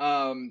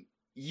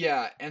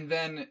 Yeah, and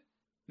then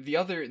the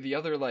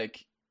other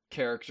like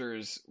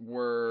characters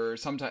were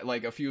sometimes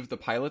like a few of the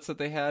pilots that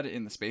they had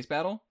in the space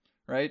battle,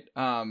 right?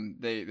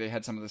 They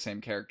had some of the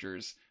same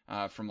characters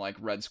from like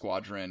Red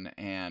Squadron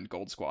and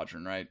Gold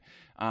Squadron, right?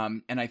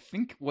 And I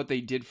think what they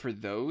did for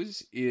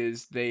those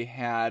is they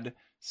had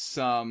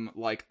some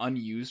like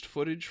unused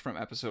footage from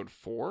episode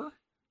 4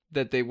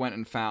 that they went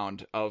and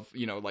found of,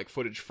 like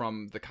footage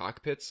from the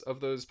cockpits of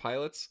those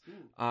pilots,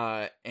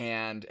 and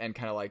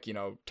kind of like,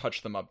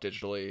 touched them up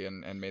digitally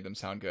and made them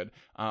sound good.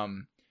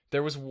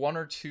 There was one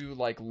or two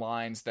like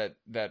lines that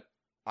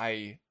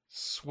I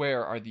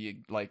swear are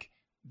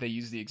they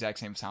use the exact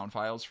same sound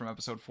files from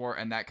episode 4,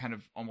 and that kind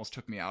of almost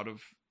took me out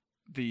of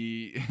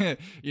the,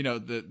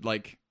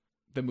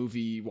 the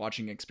movie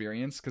watching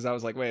experience, because I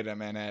was like, wait a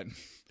minute,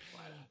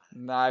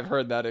 I've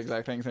heard that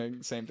exact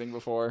same thing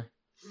before.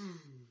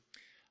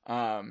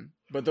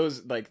 But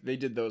those, like, they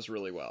did those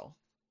really well.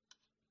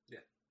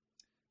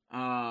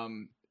 Yeah.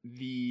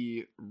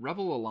 The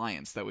Rebel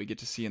Alliance that we get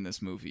to see in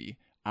this movie,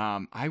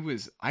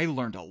 I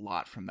learned a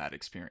lot from that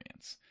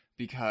experience,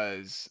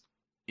 because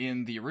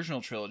in the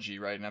original trilogy,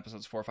 right, in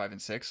episodes 4, 5,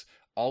 and 6,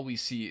 all we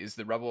see is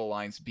the Rebel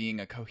Alliance being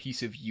a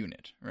cohesive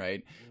unit,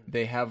 right?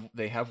 They have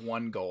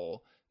one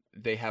goal.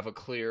 They have a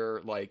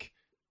clear, like,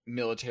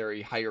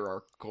 military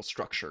hierarchical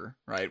structure,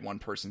 right? One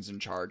person's in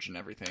charge and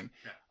everything.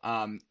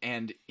 Yeah.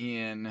 And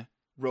in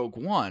Rogue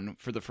One,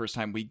 for the first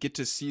time, we get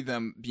to see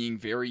them being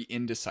very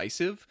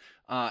indecisive,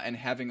 and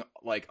having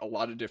like a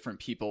lot of different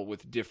people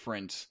with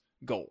different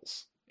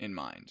goals in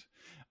mind.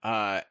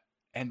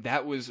 And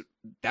that was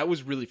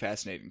really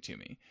fascinating to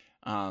me,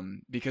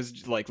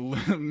 because like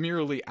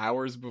merely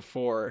hours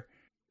before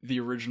the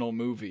original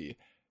movie,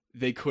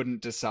 they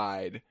couldn't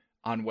decide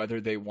on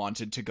whether they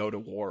wanted to go to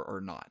war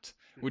or not,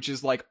 which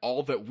is like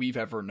all that we've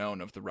ever known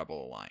of the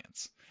Rebel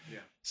Alliance. Yeah.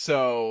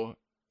 So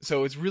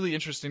it's really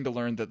interesting to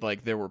learn that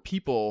like there were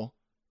people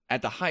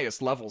at the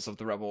highest levels of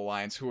the Rebel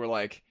Alliance who were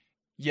like,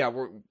 yeah,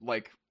 we're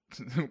like,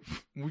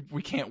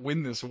 we can't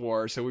win this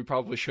war, so we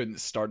probably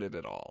shouldn't start it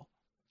at all.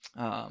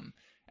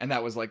 And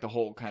that was like the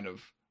whole kind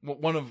of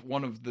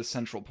one of the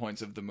central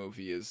points of the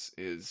movie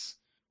is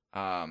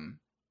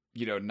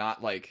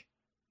not like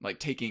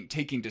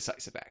taking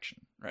decisive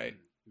action, right?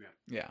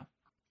 Yeah.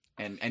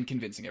 And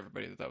convincing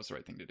everybody that was the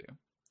right thing to do.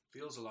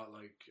 Feels a lot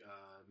like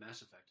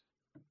Mass Effect.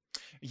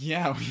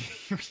 Yeah,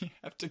 we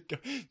have to go,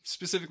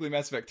 specifically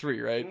Mass Effect 3,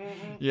 right?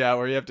 Mm-hmm. Yeah,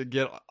 where you have to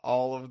get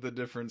all of the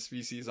different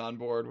species on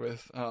board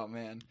with, oh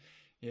man.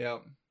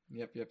 Yep.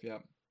 My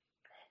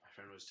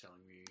friend was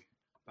telling me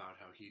about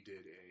how he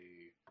did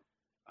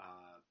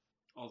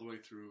all the way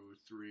through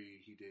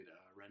 3, he did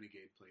a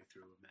Renegade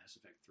playthrough of Mass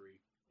Effect 3,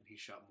 and he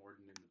shot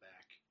Mordin in the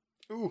back.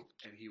 Ooh.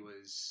 And he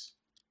was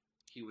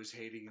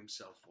hating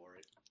himself for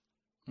it.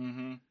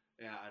 Mm-hmm.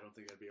 Yeah, I don't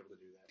think I'd be able to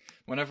do that.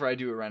 Whenever I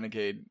do a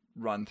Renegade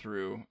run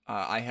through,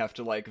 I have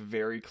to like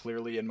very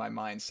clearly in my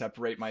mind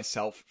separate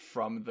myself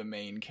from the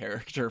main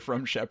character,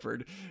 from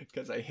Shepard,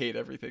 because I hate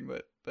everything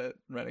that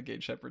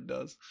Renegade Shepard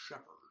does.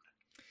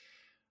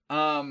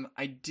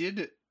 I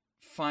did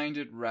find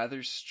it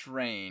rather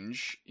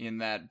strange in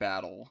that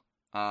battle,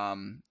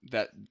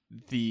 that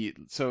the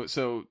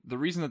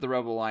reason that the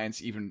Rebel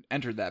Alliance even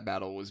entered that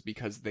battle was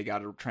because they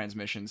got a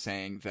transmission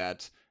saying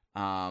that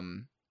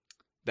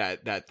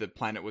that the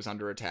planet was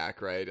under attack,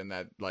 right? And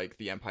that like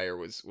the Empire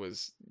was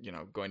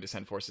going to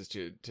send forces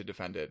to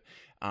defend it.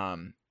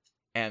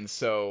 And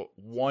so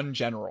one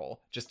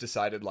general just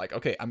decided like,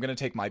 okay, I'm going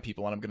to take my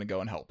people and I'm going to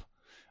go and help.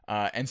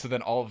 And so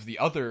then all of the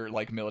other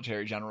like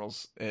military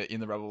generals in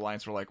the Rebel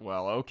Alliance were like,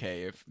 well,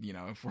 okay, if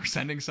we're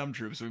sending some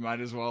troops, we might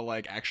as well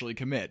like actually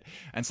commit.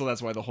 And so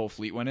that's why the whole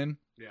fleet went in.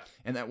 Yeah.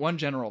 And that one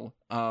general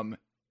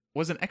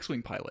was an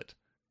X-Wing pilot.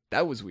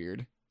 That was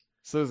weird.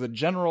 So there's a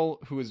general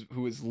who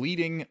is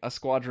leading a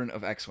squadron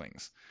of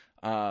X-Wings.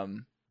 I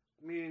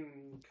mean,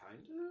 kind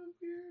of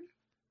weird.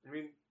 I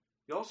mean,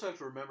 you also have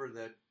to remember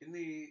that in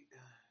the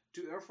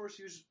do Air Force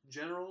use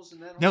generals in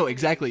that? No,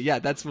 exactly. Yeah,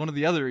 that's one of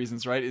the other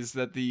reasons, right? Is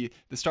that the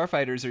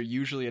starfighters are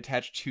usually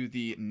attached to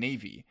the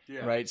Navy,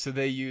 right? So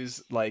they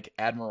use like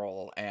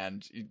admiral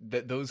and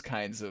those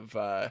kinds of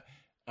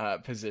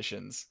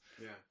positions.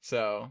 Yeah.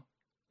 So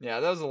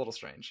yeah, that was a little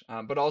strange.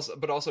 But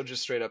also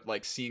just straight up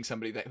like seeing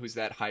somebody who's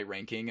that high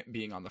ranking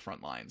being on the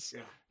front lines.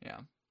 Yeah.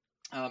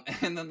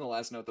 And then the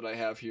last note that I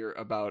have here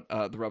about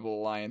the Rebel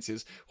Alliance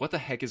is, what the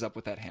heck is up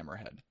with that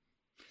Hammerhead?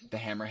 The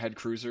Hammerhead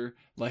cruiser,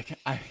 like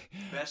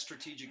best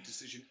strategic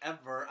decision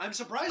ever. I'm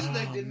surprised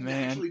they didn't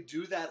actually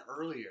do that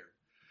earlier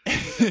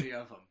with any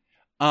of them.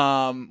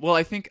 Well,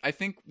 I think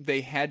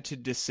they had to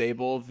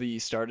disable the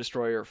Star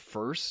Destroyer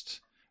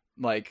first,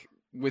 like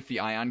with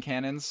the ion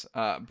cannons,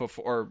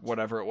 before, or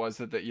whatever it was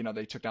that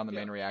they took down the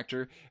main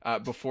reactor,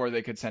 before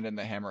they could send in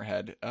the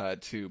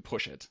Hammerhead to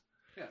push it.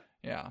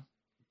 Yeah.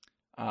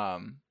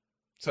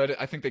 So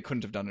I think they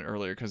couldn't have done it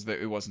earlier because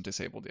it wasn't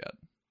disabled yet.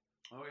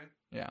 Okay.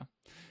 Yeah.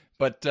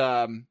 But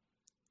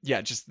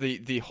yeah, just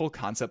the whole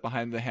concept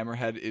behind the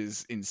Hammerhead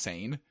is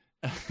insane.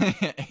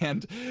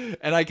 and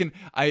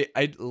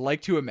I'd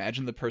like to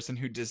imagine the person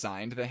who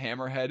designed the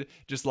Hammerhead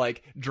just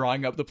like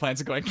drawing up the plans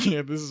and going,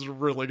 yeah, this is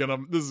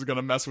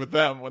gonna mess with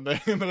them when they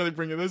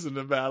bring this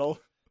into battle.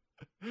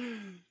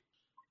 Maybe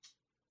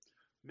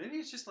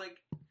it's just like,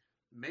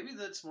 maybe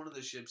that's one of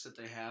the ships that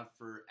they have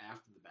for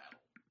after the battle.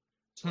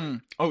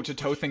 Oh, to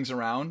tow things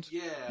around?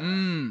 Yeah.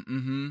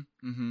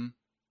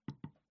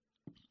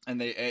 And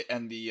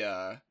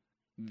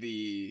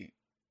the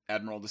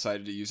admiral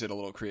decided to use it a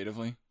little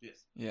creatively.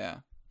 Yes. Yeah.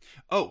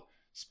 Oh,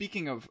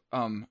 speaking of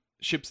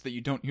ships that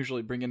you don't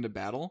usually bring into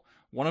battle,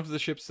 one of the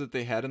ships that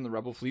they had in the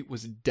Rebel fleet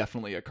was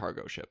definitely a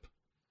cargo ship.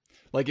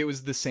 Like, it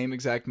was the same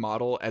exact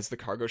model as the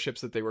cargo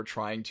ships that they were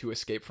trying to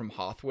escape from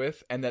Hoth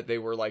with, and that they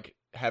were like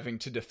having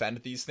to defend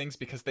these things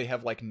because they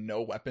have like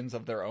no weapons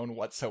of their own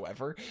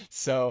whatsoever.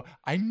 So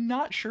I'm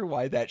not sure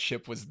why that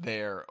ship was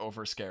there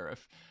over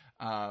Scarif.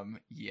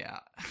 Yeah.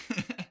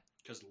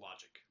 Because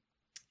logic.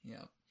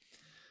 Yeah.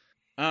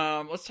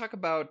 Let's talk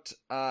about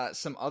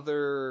some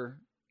other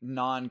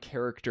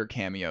non-character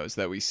cameos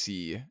that we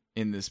see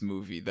in this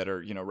movie that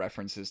are,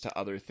 references to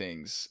other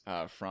things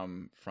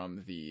from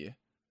the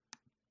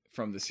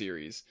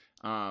series.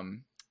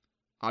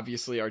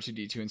 Obviously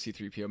R2-D2 and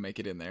C-3PO make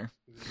it in there.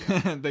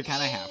 Yeah. They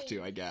kind of have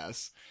to, I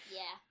guess. Yeah.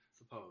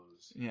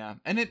 Suppose. Yeah.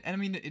 And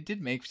it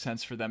did make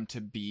sense for them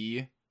to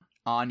be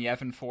on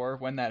Yavin 4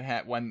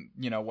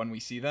 when we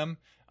see them,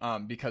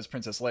 because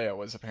Princess Leia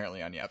was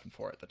apparently on Yavin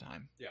 4 at the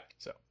time. Yeah.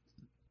 So,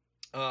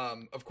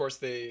 of course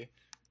they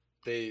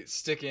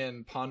stick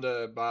in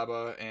Ponda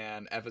Baba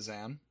and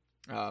Evazan,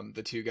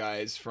 the two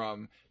guys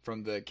from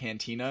the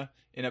cantina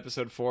in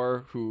episode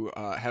 4 who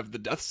have the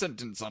death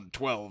sentence on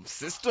 12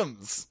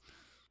 systems.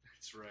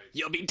 That's right.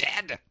 You'll be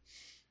dead.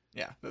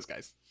 Yeah, those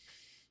guys.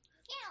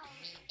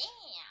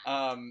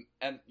 And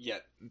yeah,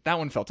 that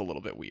one felt a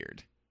little bit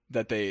weird.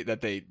 That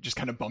they just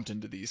kind of bumped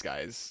into these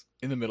guys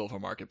in the middle of a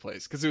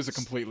marketplace because it was a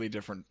completely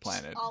different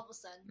planet. All of a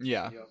sudden.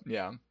 Yeah, yep.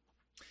 Yeah.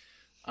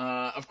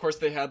 Of course,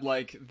 they had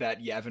like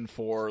that Yavin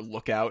 4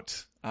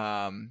 lookout,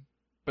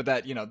 but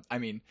that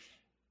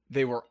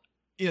they were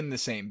in the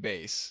same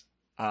base,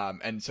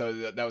 and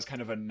so that was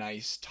kind of a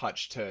nice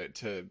touch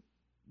to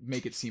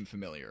make it seem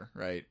familiar,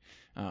 right?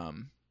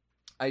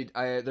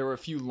 There were a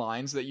few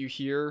lines that you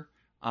hear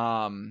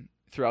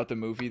throughout the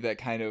movie that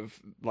kind of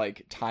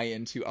like tie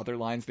into other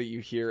lines that you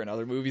hear in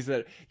other movies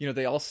that,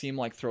 they all seem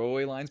like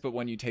throwaway lines, but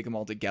when you take them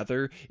all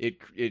together, it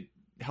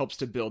helps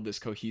to build this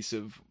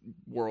cohesive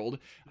world.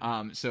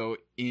 So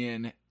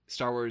in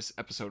Star Wars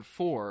Episode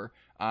 4,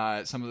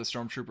 some of the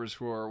stormtroopers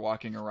who are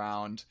walking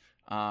around,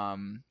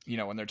 when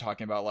they're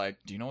talking about like,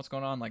 do you know what's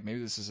going on? Like, maybe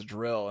this is a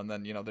drill. And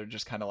then, they're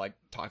just kind of like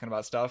talking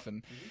about stuff.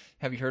 And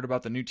have you heard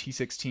about the new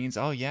T-16s?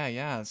 Oh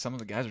yeah. Some of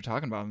the guys are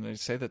talking about them. They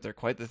say that they're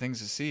quite the things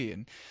to see.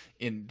 And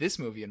in this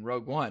movie, in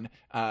Rogue One,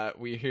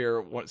 we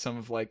hear some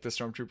of like the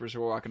stormtroopers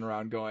who are walking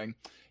around going,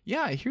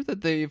 yeah, I hear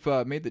that they've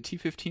made the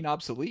T-15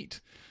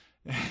 obsolete.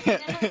 Yeah.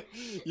 I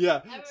remember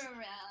that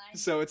line.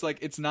 So it's like,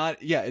 it's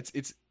not, yeah,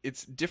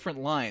 it's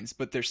different lines,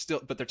 but they're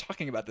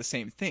talking about the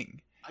same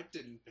thing. I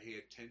didn't pay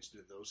attention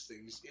to those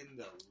things in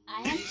the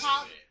I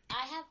have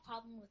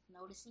problem with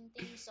noticing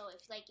things, so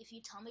if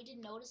you tell me to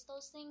notice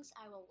those things,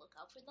 I will look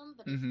out for them,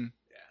 but I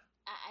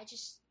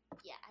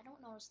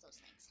don't notice those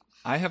things.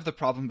 I have the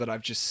problem that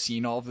I've just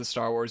seen all of the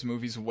Star Wars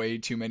movies way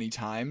too many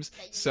times,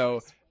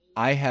 so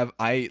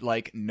I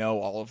like know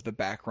all of the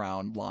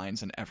background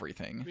lines and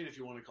everything. I mean, if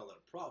you want to call that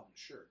a problem,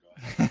 sure, go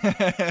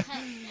ahead.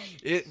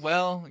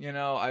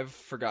 I've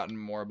forgotten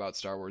more about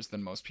Star Wars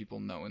than most people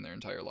know in their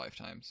entire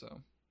lifetime,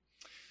 so.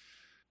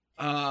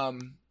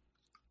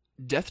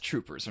 Death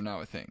Troopers are now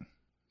a thing.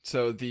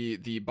 So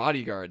the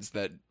bodyguards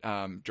that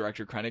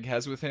Director Krennic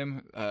has with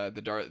him,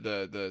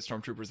 the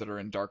stormtroopers that are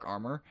in dark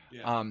armor,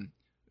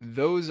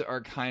 those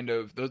are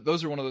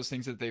those are one of those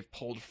things that they've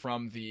pulled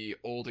from the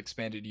old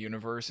expanded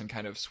universe and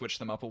kind of switched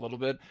them up a little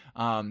bit.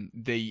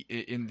 They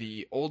in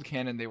the old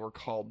canon they were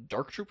called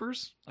Dark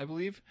Troopers, I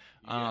believe.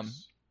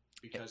 Yes.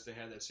 because they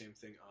had that same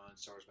thing on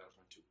Star Wars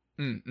Battlefront 2.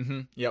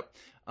 Yep.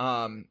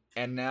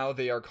 And now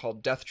they are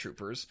called Death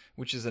Troopers,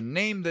 which is a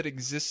name that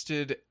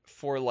existed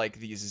for like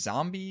these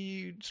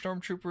zombie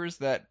stormtroopers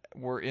that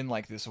were in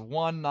like this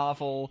one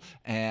novel,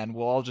 and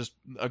we'll all just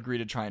agree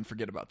to try and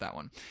forget about that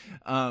one.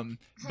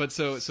 But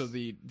so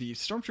the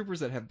stormtroopers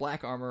that have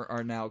black armor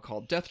are now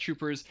called Death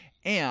Troopers,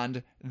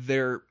 and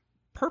their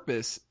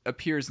purpose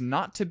appears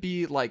not to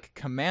be like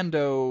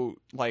commando,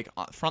 like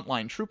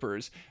frontline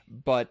troopers,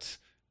 but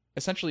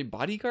essentially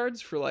bodyguards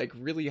for like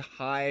really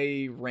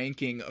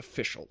high-ranking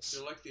officials.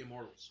 They're like the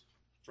Immortals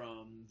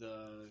from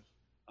the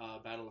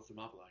Battle of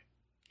Thermopylae.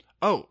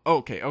 Oh,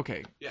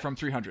 okay. Yeah. From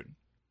 300.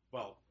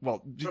 Well,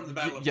 from the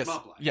Battle of yes,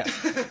 Thermopylae.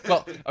 Yes.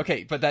 Well,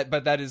 okay, but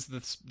that is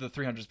the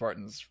 300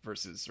 Spartans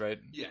versus, right?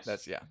 Yes.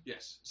 That's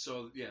Yes.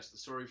 So yes, the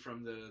story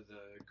from the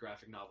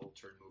graphic novel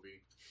turned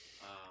movie.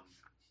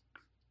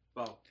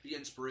 The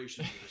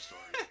inspiration for the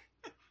story.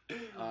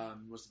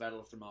 Was the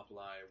Battle of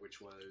Thermopylae, which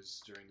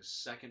was during the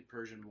Second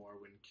Persian War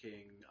when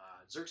King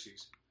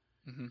Xerxes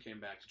came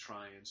back to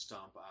try and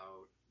stomp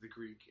out the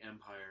Greek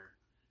Empire,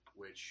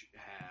 which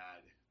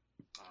had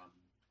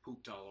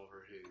pooped all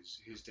over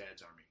his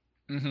dad's army,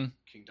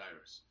 King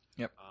Darius.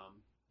 Yep.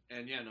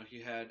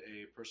 He had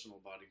a personal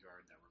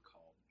bodyguard that were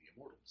called the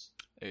Immortals.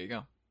 There you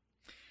go.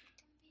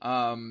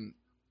 And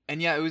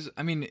yeah, it was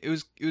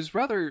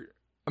rather.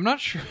 I'm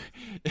not sure.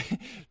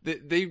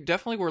 They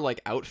definitely were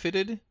like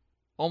outfitted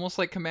almost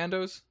like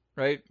commandos,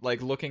 right?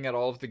 Like looking at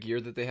all of the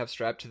gear that they have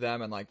strapped to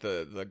them and like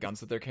the guns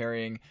that they're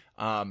carrying.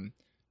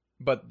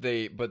 But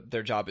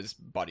their job is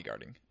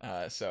bodyguarding.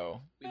 Unless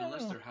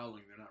they're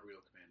howling, they're not real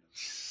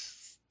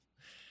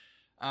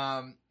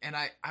commandos. And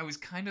I was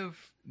kind of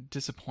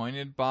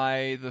disappointed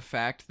by the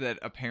fact that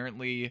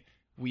apparently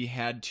we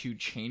had to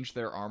change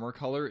their armor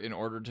color in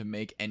order to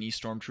make any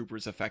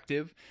stormtroopers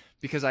effective,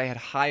 because I had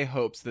high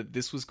hopes that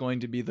this was going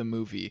to be the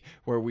movie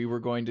where we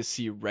were going to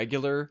see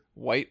regular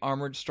white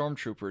armored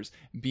stormtroopers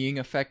being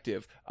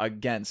effective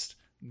against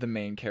the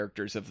main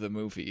characters of the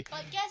movie.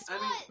 But guess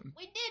what?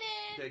 We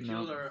didn't! They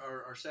killed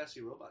our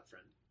sassy robot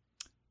friend.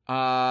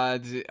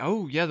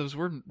 Those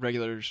were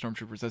regular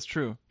stormtroopers. That's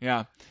true.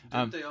 Yeah.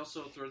 Didn't they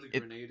also throw the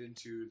grenade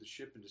into the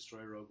ship and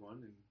destroy Rogue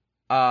One?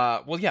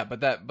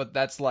 But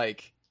that's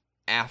like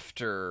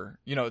after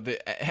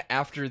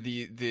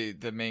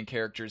the main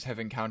characters have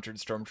encountered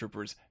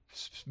stormtroopers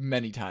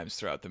many times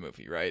throughout the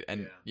movie, right?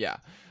 And yeah.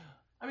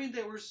 I mean,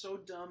 they were so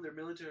dumb. Their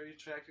military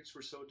tactics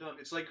were so dumb.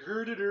 It's like,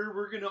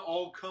 we're gonna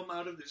all come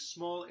out of this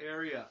small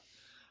area.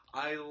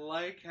 I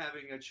like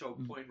having a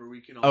choke point where we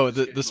can all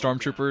the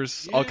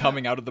stormtroopers all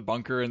coming out of the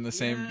bunker in the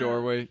same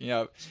doorway.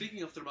 Yeah.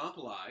 Speaking of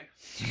Thermopylae.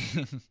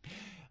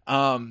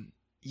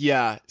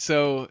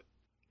 So,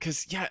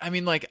 because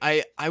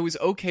I was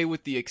okay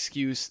with the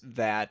excuse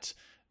that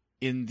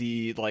in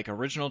the like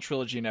original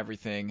trilogy and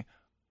everything,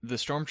 the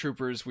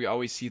stormtroopers, we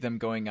always see them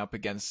going up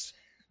against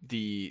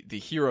the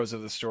heroes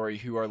of the story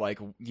who are like,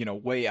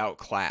 way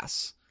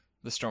outclass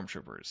the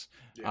stormtroopers.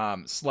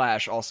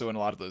 Slash also in a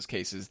lot of those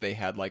cases they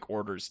had like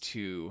orders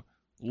to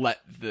let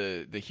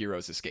the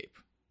heroes escape,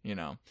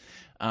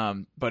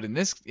 but in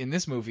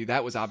this movie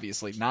that was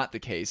obviously not the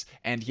case,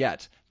 and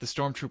yet the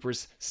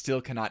stormtroopers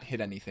still cannot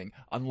hit anything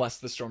unless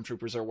the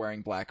stormtroopers are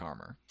wearing black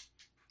armor.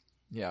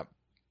 Yeah.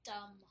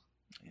 Dumb.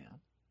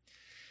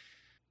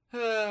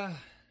 Yeah.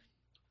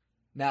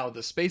 Now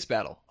the space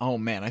battle. Oh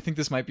man, I think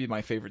this might be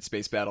my favorite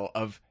space battle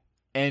of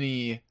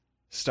any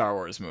Star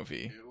Wars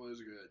movie. It was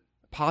good.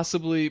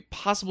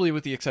 Possibly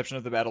with the exception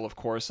of the Battle of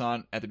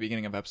Coruscant at the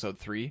beginning of Episode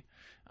 3.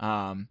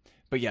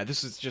 But yeah,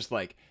 this is just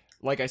like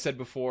I said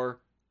before,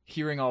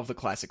 hearing all of the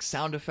classic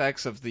sound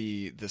effects of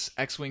this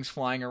X-Wings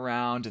flying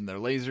around and their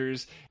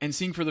lasers, and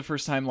seeing for the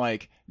first time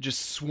like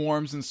just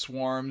swarms and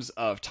swarms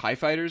of TIE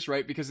fighters,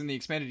 right? Because in the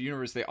expanded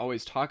universe, they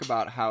always talk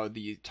about how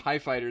the TIE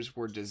fighters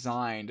were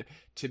designed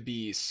to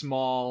be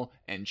small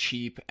and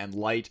cheap and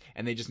light,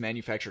 and they just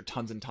manufacture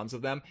tons and tons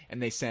of them,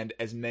 and they send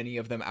as many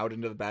of them out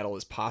into the battle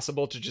as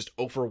possible to just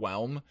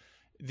overwhelm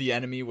the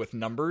enemy with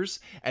numbers.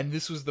 And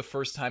this was the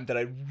first time that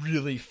I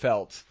really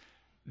felt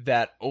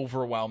that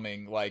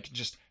overwhelming, like,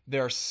 just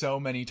there are so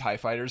many TIE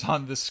fighters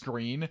on the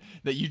screen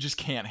that you just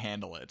can't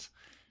handle it.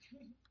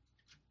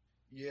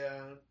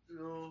 Yeah,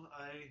 no,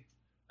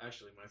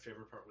 actually, my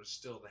favorite part was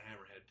still the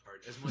Hammerhead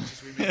part, as much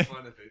as we made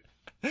fun of it.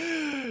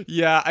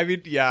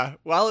 Yeah,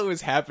 while it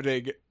was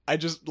happening, I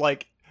just,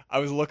 like, I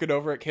was looking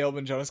over at Caleb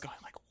and Jonas going,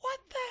 like, what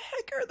the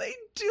heck are they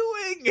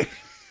doing?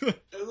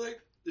 And, like,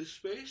 the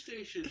space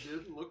station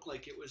didn't look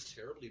like it was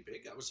terribly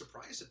big. I was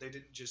surprised that they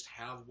didn't just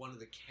have one of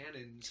the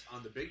cannons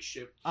on the big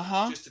ship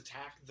just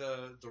attack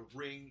the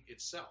ring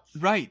itself.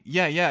 Right,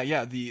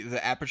 yeah.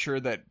 The aperture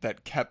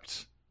that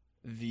kept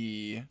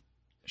the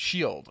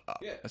shield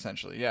up,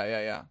 essentially.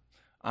 Yeah.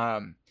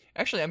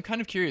 Actually, I'm kind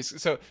of curious.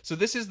 So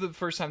this is the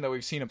first time that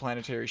we've seen a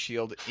planetary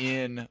shield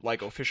in,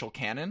 like, official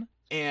canon.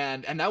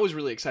 And that was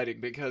really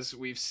exciting because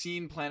we've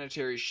seen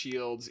planetary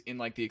shields in,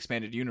 like, the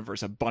expanded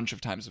universe a bunch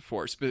of times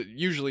before, but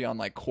usually on,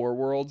 like, core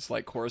worlds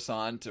like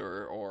Coruscant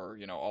or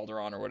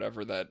Alderaan or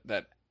whatever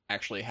that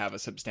actually have a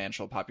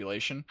substantial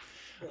population.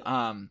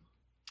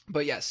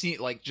 But yeah,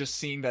 just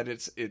seeing that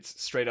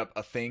it's straight up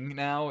a thing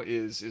now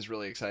is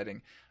really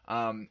exciting.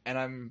 And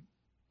I'm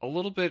a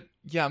little bit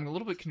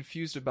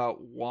confused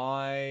about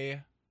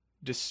why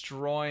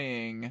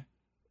destroying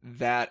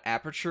that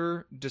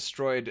aperture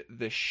destroyed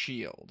the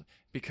shield,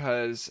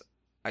 because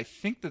I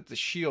think that the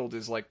shield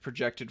is like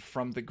projected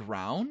from the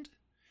ground,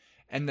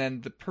 and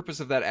then the purpose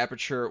of that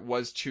aperture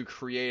was to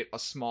create a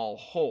small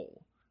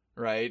hole,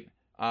 right?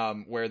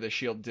 Where the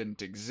shield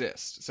didn't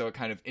exist. So it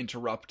kind of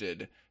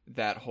interrupted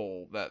the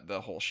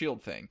whole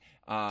shield thing.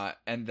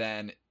 And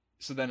then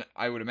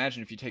I would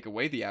imagine if you take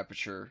away the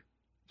aperture,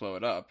 blow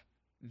it up,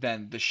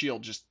 then the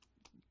shield just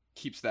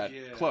keeps that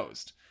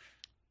closed.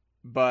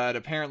 But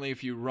apparently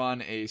if you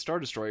run a Star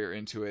Destroyer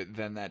into it,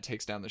 then that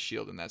takes down the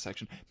shield in that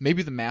section.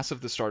 Maybe the mass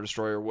of the Star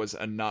Destroyer was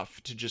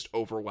enough to just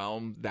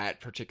overwhelm that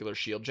particular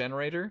shield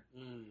generator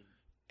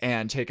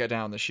and take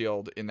down the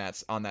shield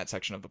on that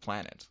section of the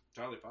planet.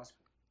 Entirely possible.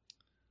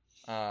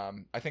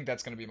 I think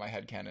that's going to be my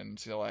headcanon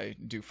until I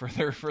do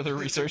further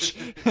research.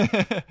 / they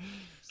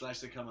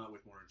come out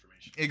with more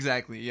information.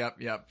 Exactly. Yep.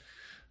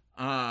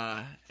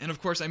 And of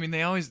course, I mean,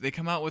 they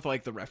come out with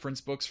like the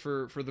reference books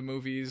for the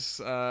movies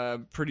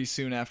pretty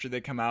soon after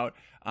they come out.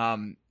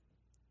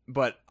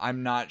 But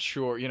I'm not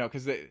sure,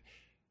 because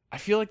I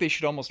feel like they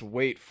should almost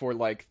wait for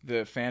like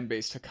the fan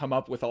base to come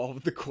up with all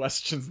of the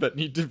questions that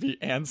need to be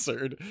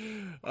answered.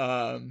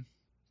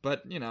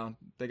 But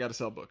they got to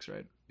sell books,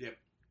 right? Yep.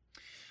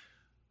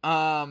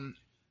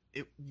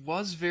 It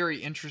was very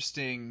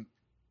interesting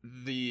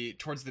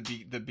towards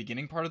the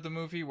beginning part of the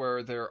movie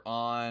where they're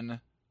on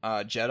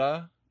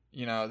Jeddah,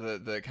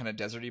 the kind of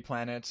deserty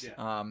planet,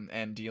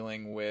 and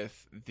dealing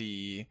with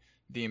the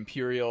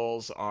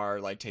Imperials are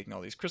like taking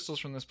all these crystals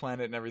from this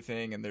planet and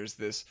everything, and there's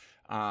this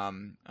Saw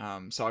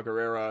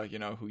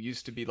Gerrera, who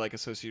used to be like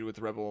associated with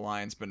the Rebel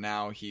Alliance, but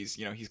now he's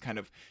kind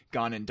of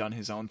gone and done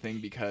his own thing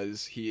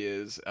because he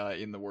is,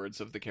 in the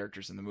words of the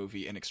characters in the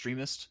movie, an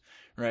extremist,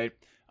 right?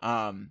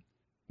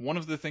 One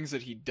of the things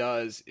that he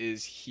does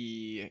is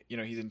he's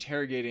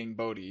interrogating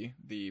Bodhi,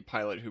 the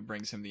pilot who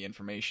brings him the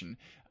information,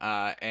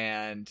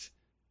 and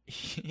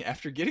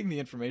after getting the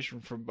information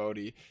from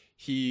Bodhi,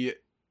 he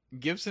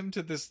gives him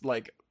to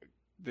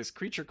this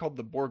creature called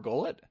the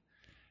Borgullet,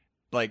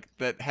 like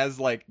that has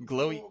like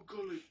glowy.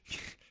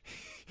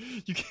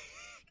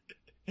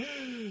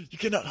 You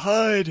cannot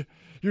hide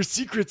your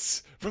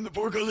secrets from the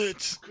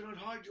Borgullet. You cannot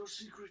hide your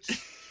secrets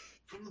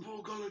from the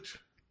Borgullet.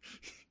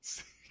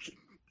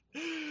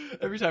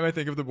 Every time I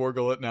think of the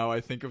Borgullet now, I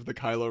think of the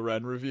Kylo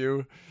Ren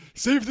review.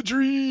 Save the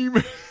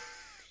dream.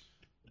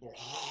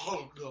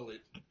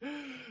 Borgullet.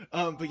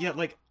 But yeah,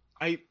 like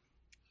I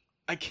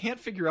can't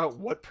figure out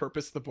what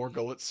purpose the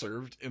Borgullet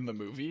served in the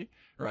movie,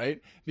 right?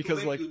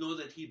 Because like you know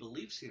that he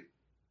believes him.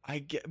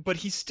 But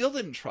he still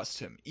didn't trust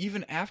him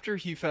even after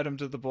he fed him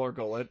to the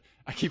Borgullet.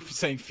 I keep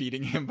saying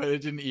feeding him, but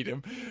it didn't eat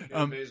him.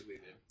 Basically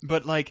did.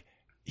 But like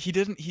he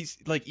didn't. He's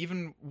like,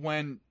 even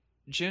when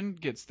Jin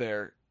gets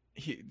there,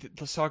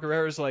 the Saw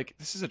Gerrera's like,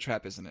 this is a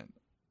trap, isn't it?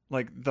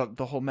 Like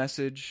the whole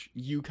message,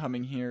 you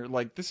coming here,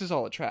 like this is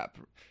all a trap.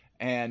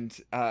 And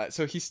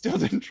so he still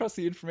didn't trust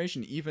the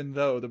information, even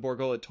though the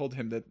Borgullet told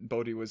him that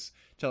Bodhi was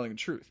telling the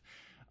truth.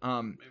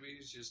 Maybe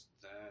he's just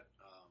that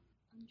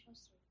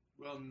untrustworthy.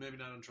 Well, maybe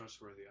not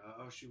untrustworthy.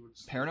 She would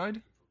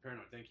paranoid.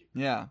 Paranoid. Thank you.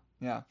 Yeah.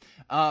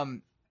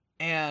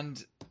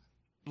 And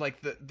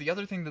like the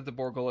other thing that the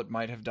Borgullet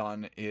might have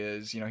done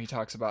is, he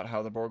talks about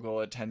how the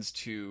Borgullet tends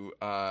to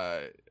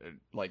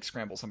like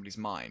scramble somebody's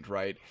mind,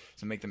 right?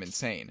 So make them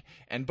insane.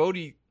 And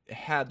Bodhi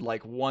had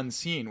like one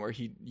scene where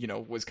he,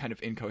 was kind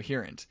of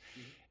incoherent.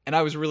 Mm-hmm. And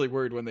I was really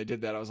worried when they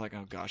did that. I was like,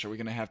 oh gosh, are we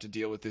going to have to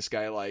deal with this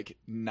guy like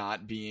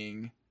not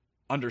being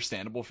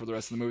understandable for the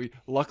rest of the movie?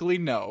 Luckily,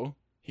 no.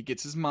 He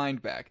gets his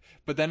mind back.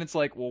 But then it's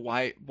like, well,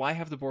 why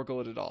have the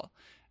Borgullet at all?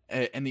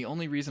 And the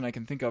only reason I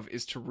can think of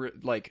is to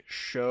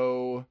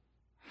show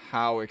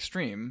how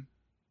extreme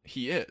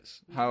he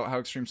is, how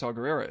extreme Saw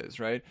Gerrera is,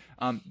 right?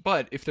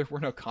 But if there were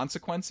no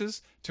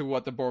consequences to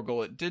what the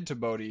Borgullet did to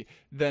Bodhi,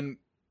 then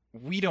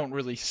we don't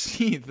really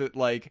see that,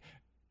 like,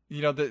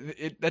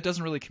 that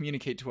doesn't really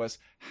communicate to us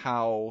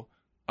how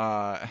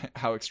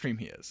extreme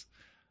he is.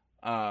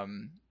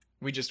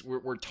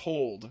 We're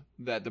told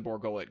that the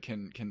Borgullet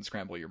can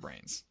scramble your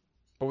brains,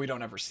 but we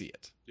don't ever see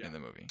it in the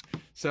movie.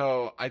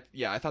 So I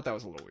thought that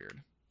was a little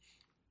weird.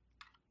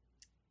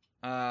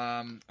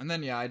 And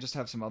then I just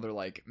have some other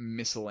like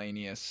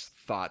miscellaneous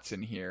thoughts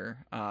in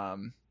here.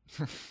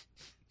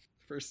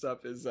 First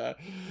up is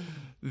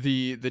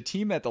the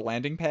team at the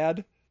landing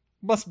pad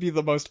must be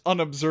the most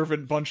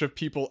unobservant bunch of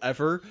people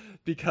ever,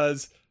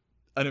 because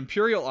an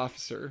Imperial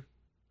officer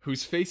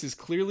whose face is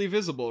clearly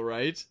visible,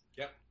 right?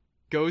 Yep.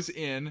 Goes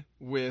in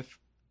with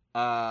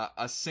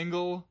a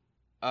single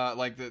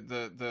like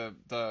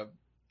the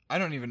I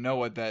don't even know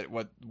what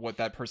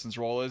that person's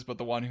role is, but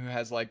the one who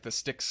has like the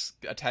sticks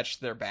attached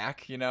to their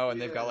back,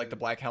 and they've got like the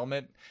black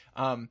helmet.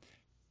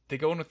 They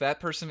go in with that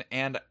person,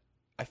 and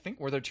I think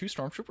were there 2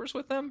 stormtroopers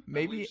with them,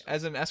 maybe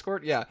as an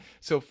escort. Yeah.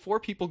 So 4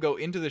 people go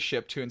into the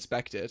ship to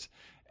inspect it,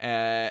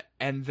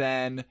 And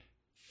then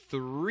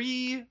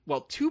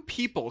two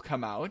people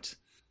come out.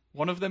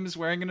 One of them is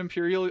wearing an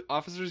Imperial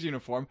officer's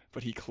uniform,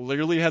 but he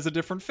clearly has a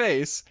different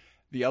face.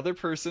 The other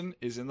person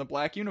is in the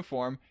black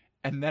uniform,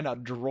 and then a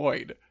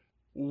droid.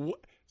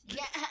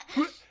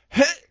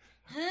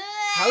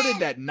 How did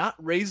that not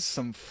raise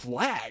some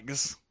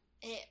flags?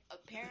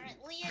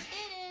 Apparently it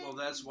didn't. Well,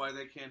 that's why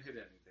they can't hit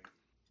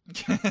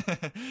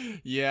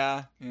anything.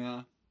 Yeah.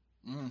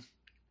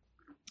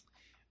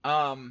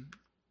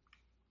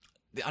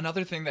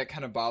 Another thing that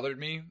kind of bothered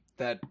me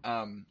that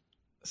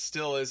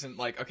still isn't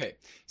like, okay,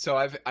 so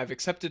I've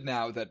accepted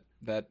now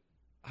that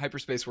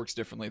hyperspace works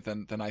differently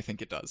than I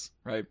think it does,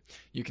 right?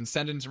 You can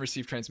send and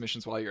receive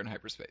transmissions while you're in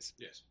hyperspace.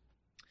 Yes.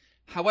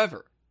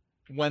 However,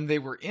 when they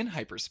were in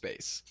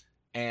hyperspace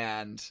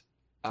and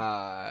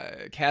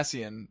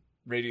Cassian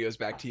radios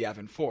back to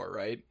Yavin 4,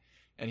 right?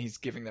 And he's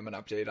giving them an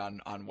update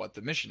on what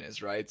the mission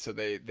is, right? So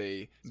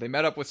they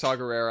met up with Saw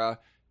Gerrera.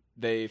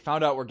 They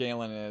found out where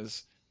Galen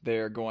is.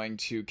 They're going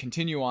to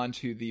continue on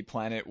to the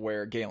planet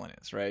where Galen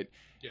is, right?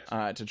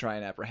 Yes. To try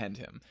and apprehend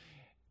him.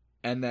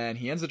 And then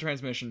he ends the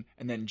transmission,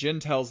 and then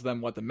Jyn tells them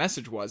what the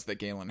message was that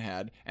Galen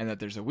had, and that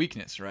there's a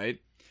weakness, right?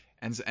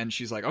 And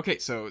she's like, okay,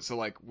 so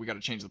like we got to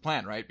change the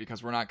plan, right?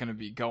 Because we're not going to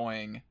be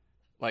going,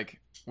 like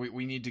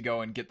we need to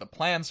go and get the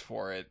plans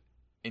for it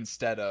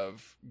instead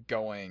of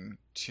going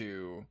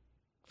to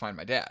find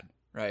my dad,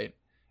 right?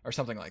 Or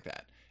something like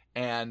that.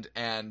 And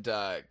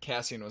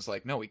Cassian was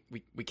like, no,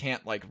 we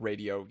can't like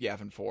radio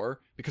Yavin 4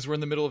 because we're in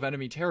the middle of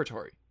enemy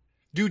territory.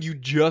 Dude, you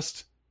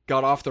just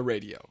got off the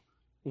radio.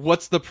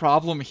 What's the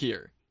problem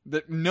here?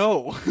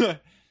 No.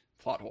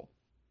 Plot hole.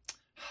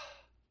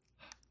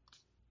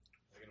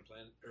 Are you gonna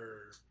plan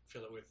or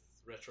fill it with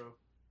retro?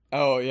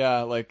 Oh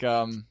yeah, like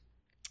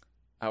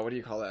what do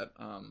you call that?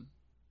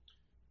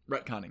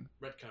 Retconning.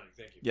 Retconning,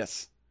 thank you.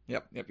 Yes.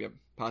 Yep.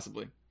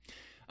 Possibly.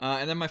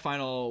 And then my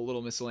final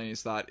little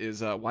miscellaneous thought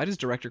is, why does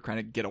Director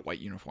Krennic get a white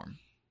uniform?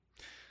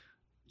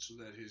 So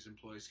that his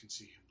employees can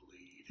see him bleed.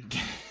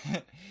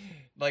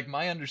 Like,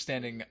 my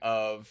understanding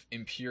of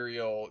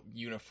Imperial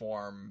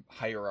uniform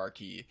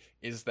hierarchy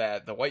is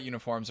that the white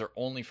uniforms are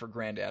only for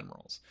Grand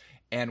Admirals.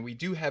 And we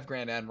do have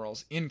Grand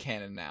Admirals in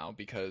canon now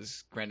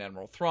because Grand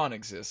Admiral Thrawn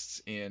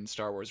exists in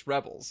Star Wars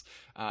Rebels.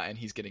 And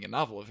he's getting a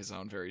novel of his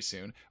own very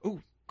soon.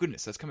 Oh,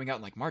 goodness, that's coming out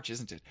in like March,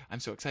 isn't it? I'm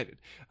so excited.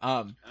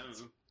 I don't know.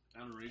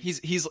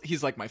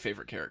 He's like my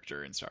favorite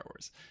character in Star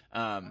Wars.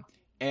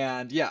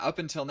 And yeah, up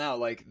until now,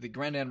 like the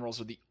Grand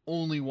Admirals are the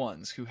only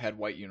ones who had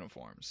white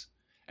uniforms.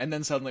 And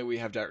then suddenly we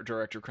have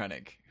Director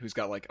Krennic, who's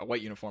got like a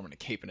white uniform and a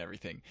cape and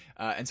everything.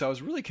 And so I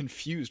was really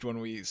confused when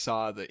we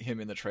saw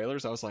him in the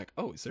trailers. I was like,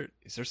 oh, is there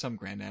some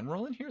Grand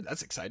Admiral in here?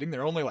 That's exciting.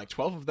 There are only like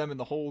 12 of them in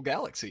the whole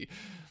galaxy.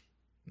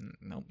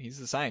 No, he's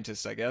the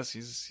scientist, I guess.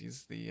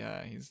 He's the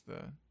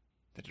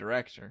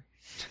director.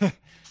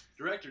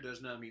 Director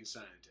does not mean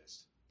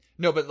scientist.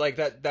 No, but like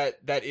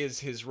that is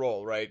his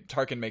role, right?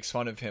 Tarkin makes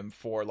fun of him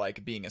for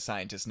like being a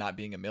scientist, not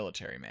being a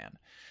military man.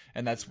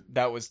 And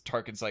that was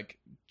Tarkin's like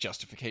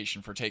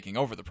justification for taking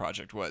over the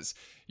project was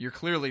you're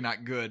clearly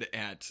not good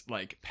at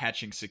like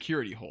patching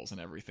security holes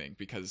and everything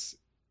because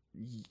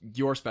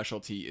your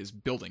specialty is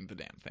building the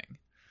damn thing.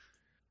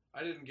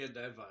 I didn't get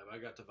that vibe. I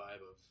got the vibe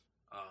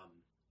of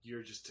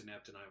you're just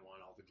inept and I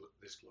want all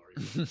this glory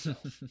for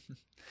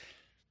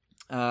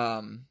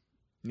myself.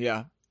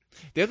 Yeah.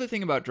 The other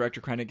thing about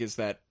Director Krennic is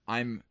that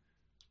I'm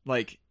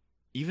like,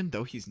 even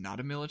though he's not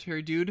a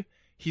military dude,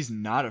 he's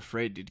not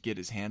afraid to get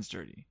his hands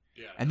dirty.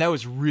 Yeah. And that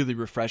was really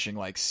refreshing,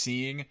 like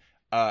seeing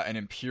an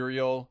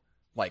Imperial,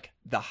 like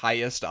the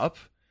highest up,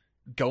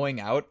 going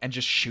out and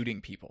just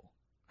shooting people,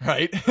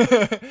 right?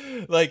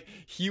 Like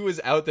he was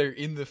out there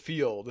in the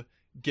field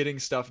getting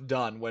stuff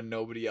done when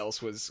nobody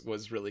else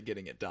was really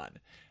getting it done.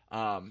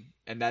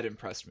 And that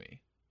impressed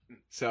me.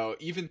 So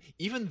even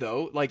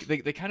though like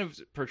they kind of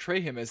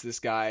portray him as this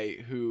guy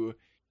who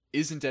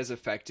isn't as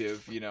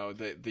effective, you know,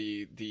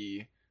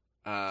 the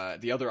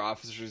other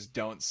officers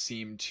don't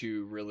seem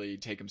to really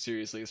take him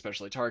seriously,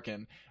 especially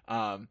Tarkin.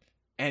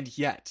 And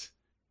yet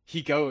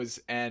he goes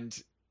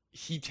and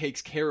he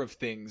takes care of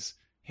things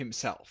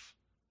himself.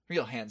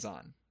 Real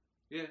hands-on.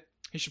 Yeah.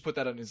 He should put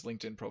that on his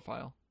LinkedIn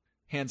profile.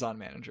 Hands-on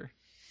manager.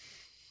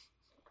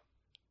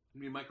 I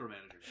mean,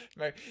 micromanager.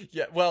 Right.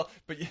 Yeah. Well,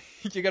 but you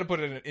got to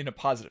put it in a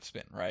positive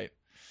spin, right?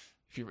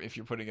 If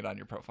you're putting it on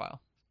your profile.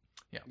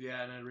 Yeah.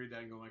 Yeah, and I read that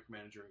and go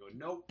micromanager and go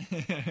nope.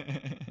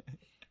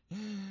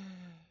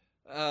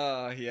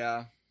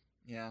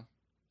 Yeah.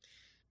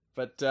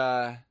 But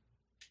yeah,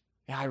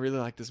 I really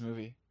like this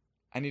movie.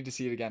 I need to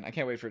see it again. I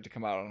can't wait for it to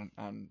come out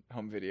on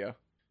home video.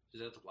 Is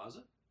that at the Plaza?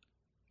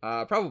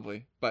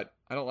 Probably, but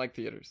I don't like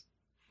theaters.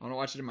 I want to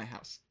watch it in my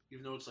house.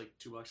 Even though it's like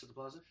 $2 at the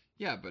Plaza?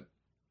 Yeah, but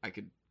I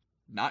could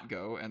not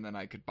go, and then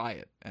I could buy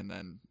it, and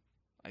then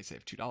I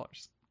save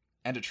 $2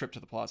 and a trip to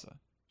the Plaza.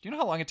 Do you know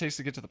how long it takes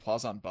to get to the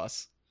Plaza on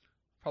bus?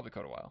 Probably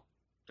quite a while.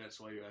 That's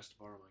why you asked to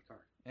borrow my car.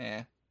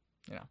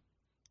 You know.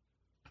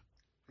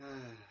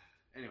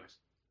 Anyways.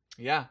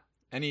 Yeah.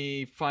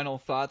 Any final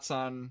thoughts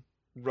on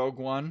Rogue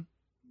One?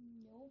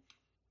 Nope.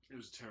 It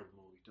was a terrible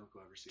movie. Don't go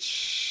ever see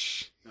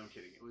it. No, I'm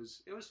kidding. It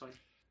was fine.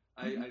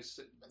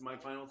 My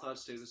final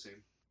thoughts stay the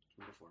same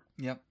from before.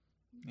 Yep.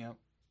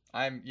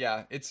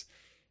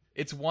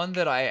 It's one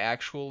that I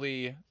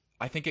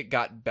think it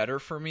got better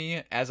for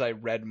me as I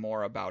read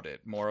more about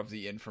it, more of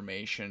the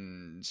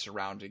information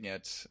surrounding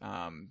it,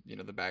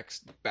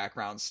 the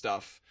background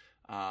stuff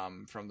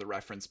from the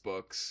reference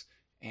books.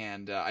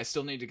 And I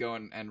still need to go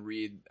and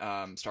read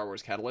Star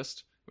Wars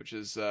Catalyst, which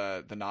is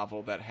the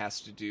novel that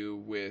has to do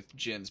with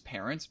Jyn's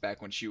parents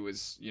back when she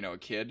was, a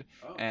kid,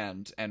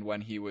 and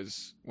when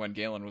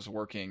Galen was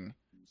working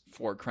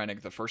for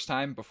Krennic the first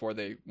time before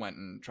they went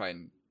and tried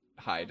and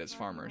hide as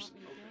farmers.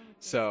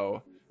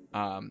 So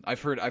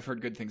I've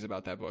heard good things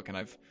about that book, and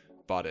I've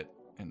bought it,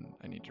 and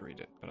I need to read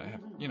it, but I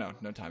have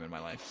no time in my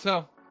life.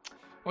 So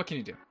what can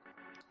you do?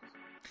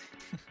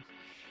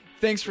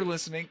 Thanks for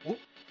listening. Quit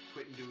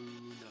and do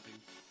nothing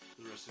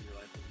for the rest of your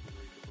life and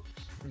read the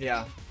books.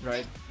 Yeah,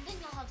 right. Then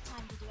you'll have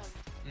time to do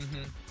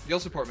everything. You'll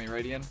support me,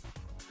 right, Ian?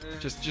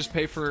 Just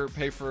pay for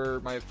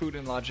my food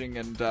and lodging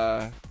and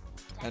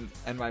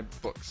my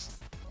books,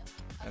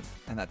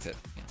 and that's it.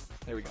 Yeah,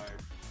 there we go.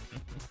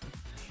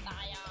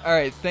 All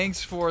right,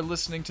 thanks for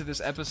listening to this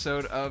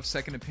episode of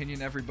Second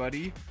Opinion,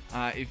 everybody.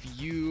 If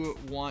you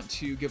want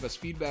to give us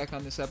feedback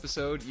on this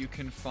episode, you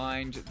can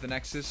find The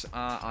Nexus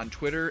on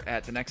Twitter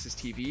at The Nexus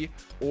TV,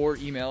 or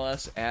email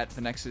us at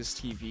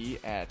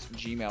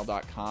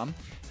thenexustv@gmail.com.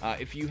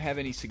 If you have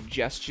any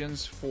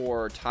suggestions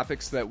for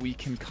topics that we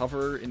can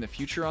cover in the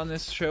future on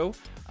this show,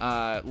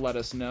 let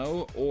us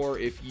know. Or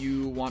if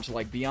you want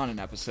to be on an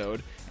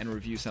episode and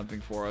review something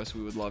for us,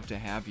 we would love to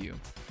have you.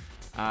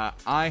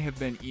 I have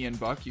been Ian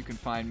Buck. You can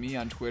find me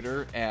on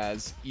Twitter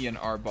as Ian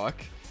R.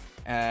 Buck,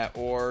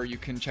 or you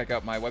can check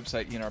out my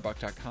website,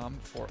 ianrbuck.com,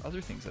 for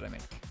other things that I make.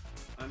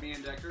 I'm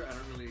Ian Decker. I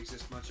don't really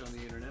exist much on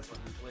the internet, but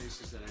in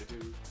places that I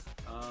do,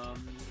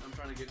 I'm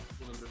trying to get a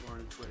little bit more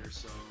on Twitter,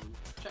 so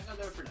check out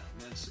there for now.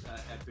 And that's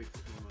at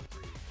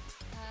Bigfoot113.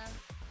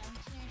 I'm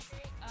Tina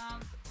Street. I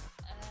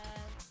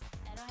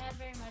don't have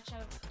very much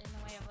in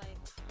the way of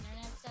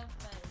internet stuff,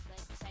 but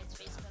besides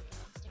Facebook and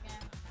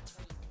Instagram, that's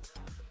where you can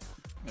find me.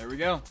 There we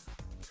go.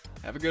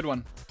 Have a good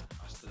one.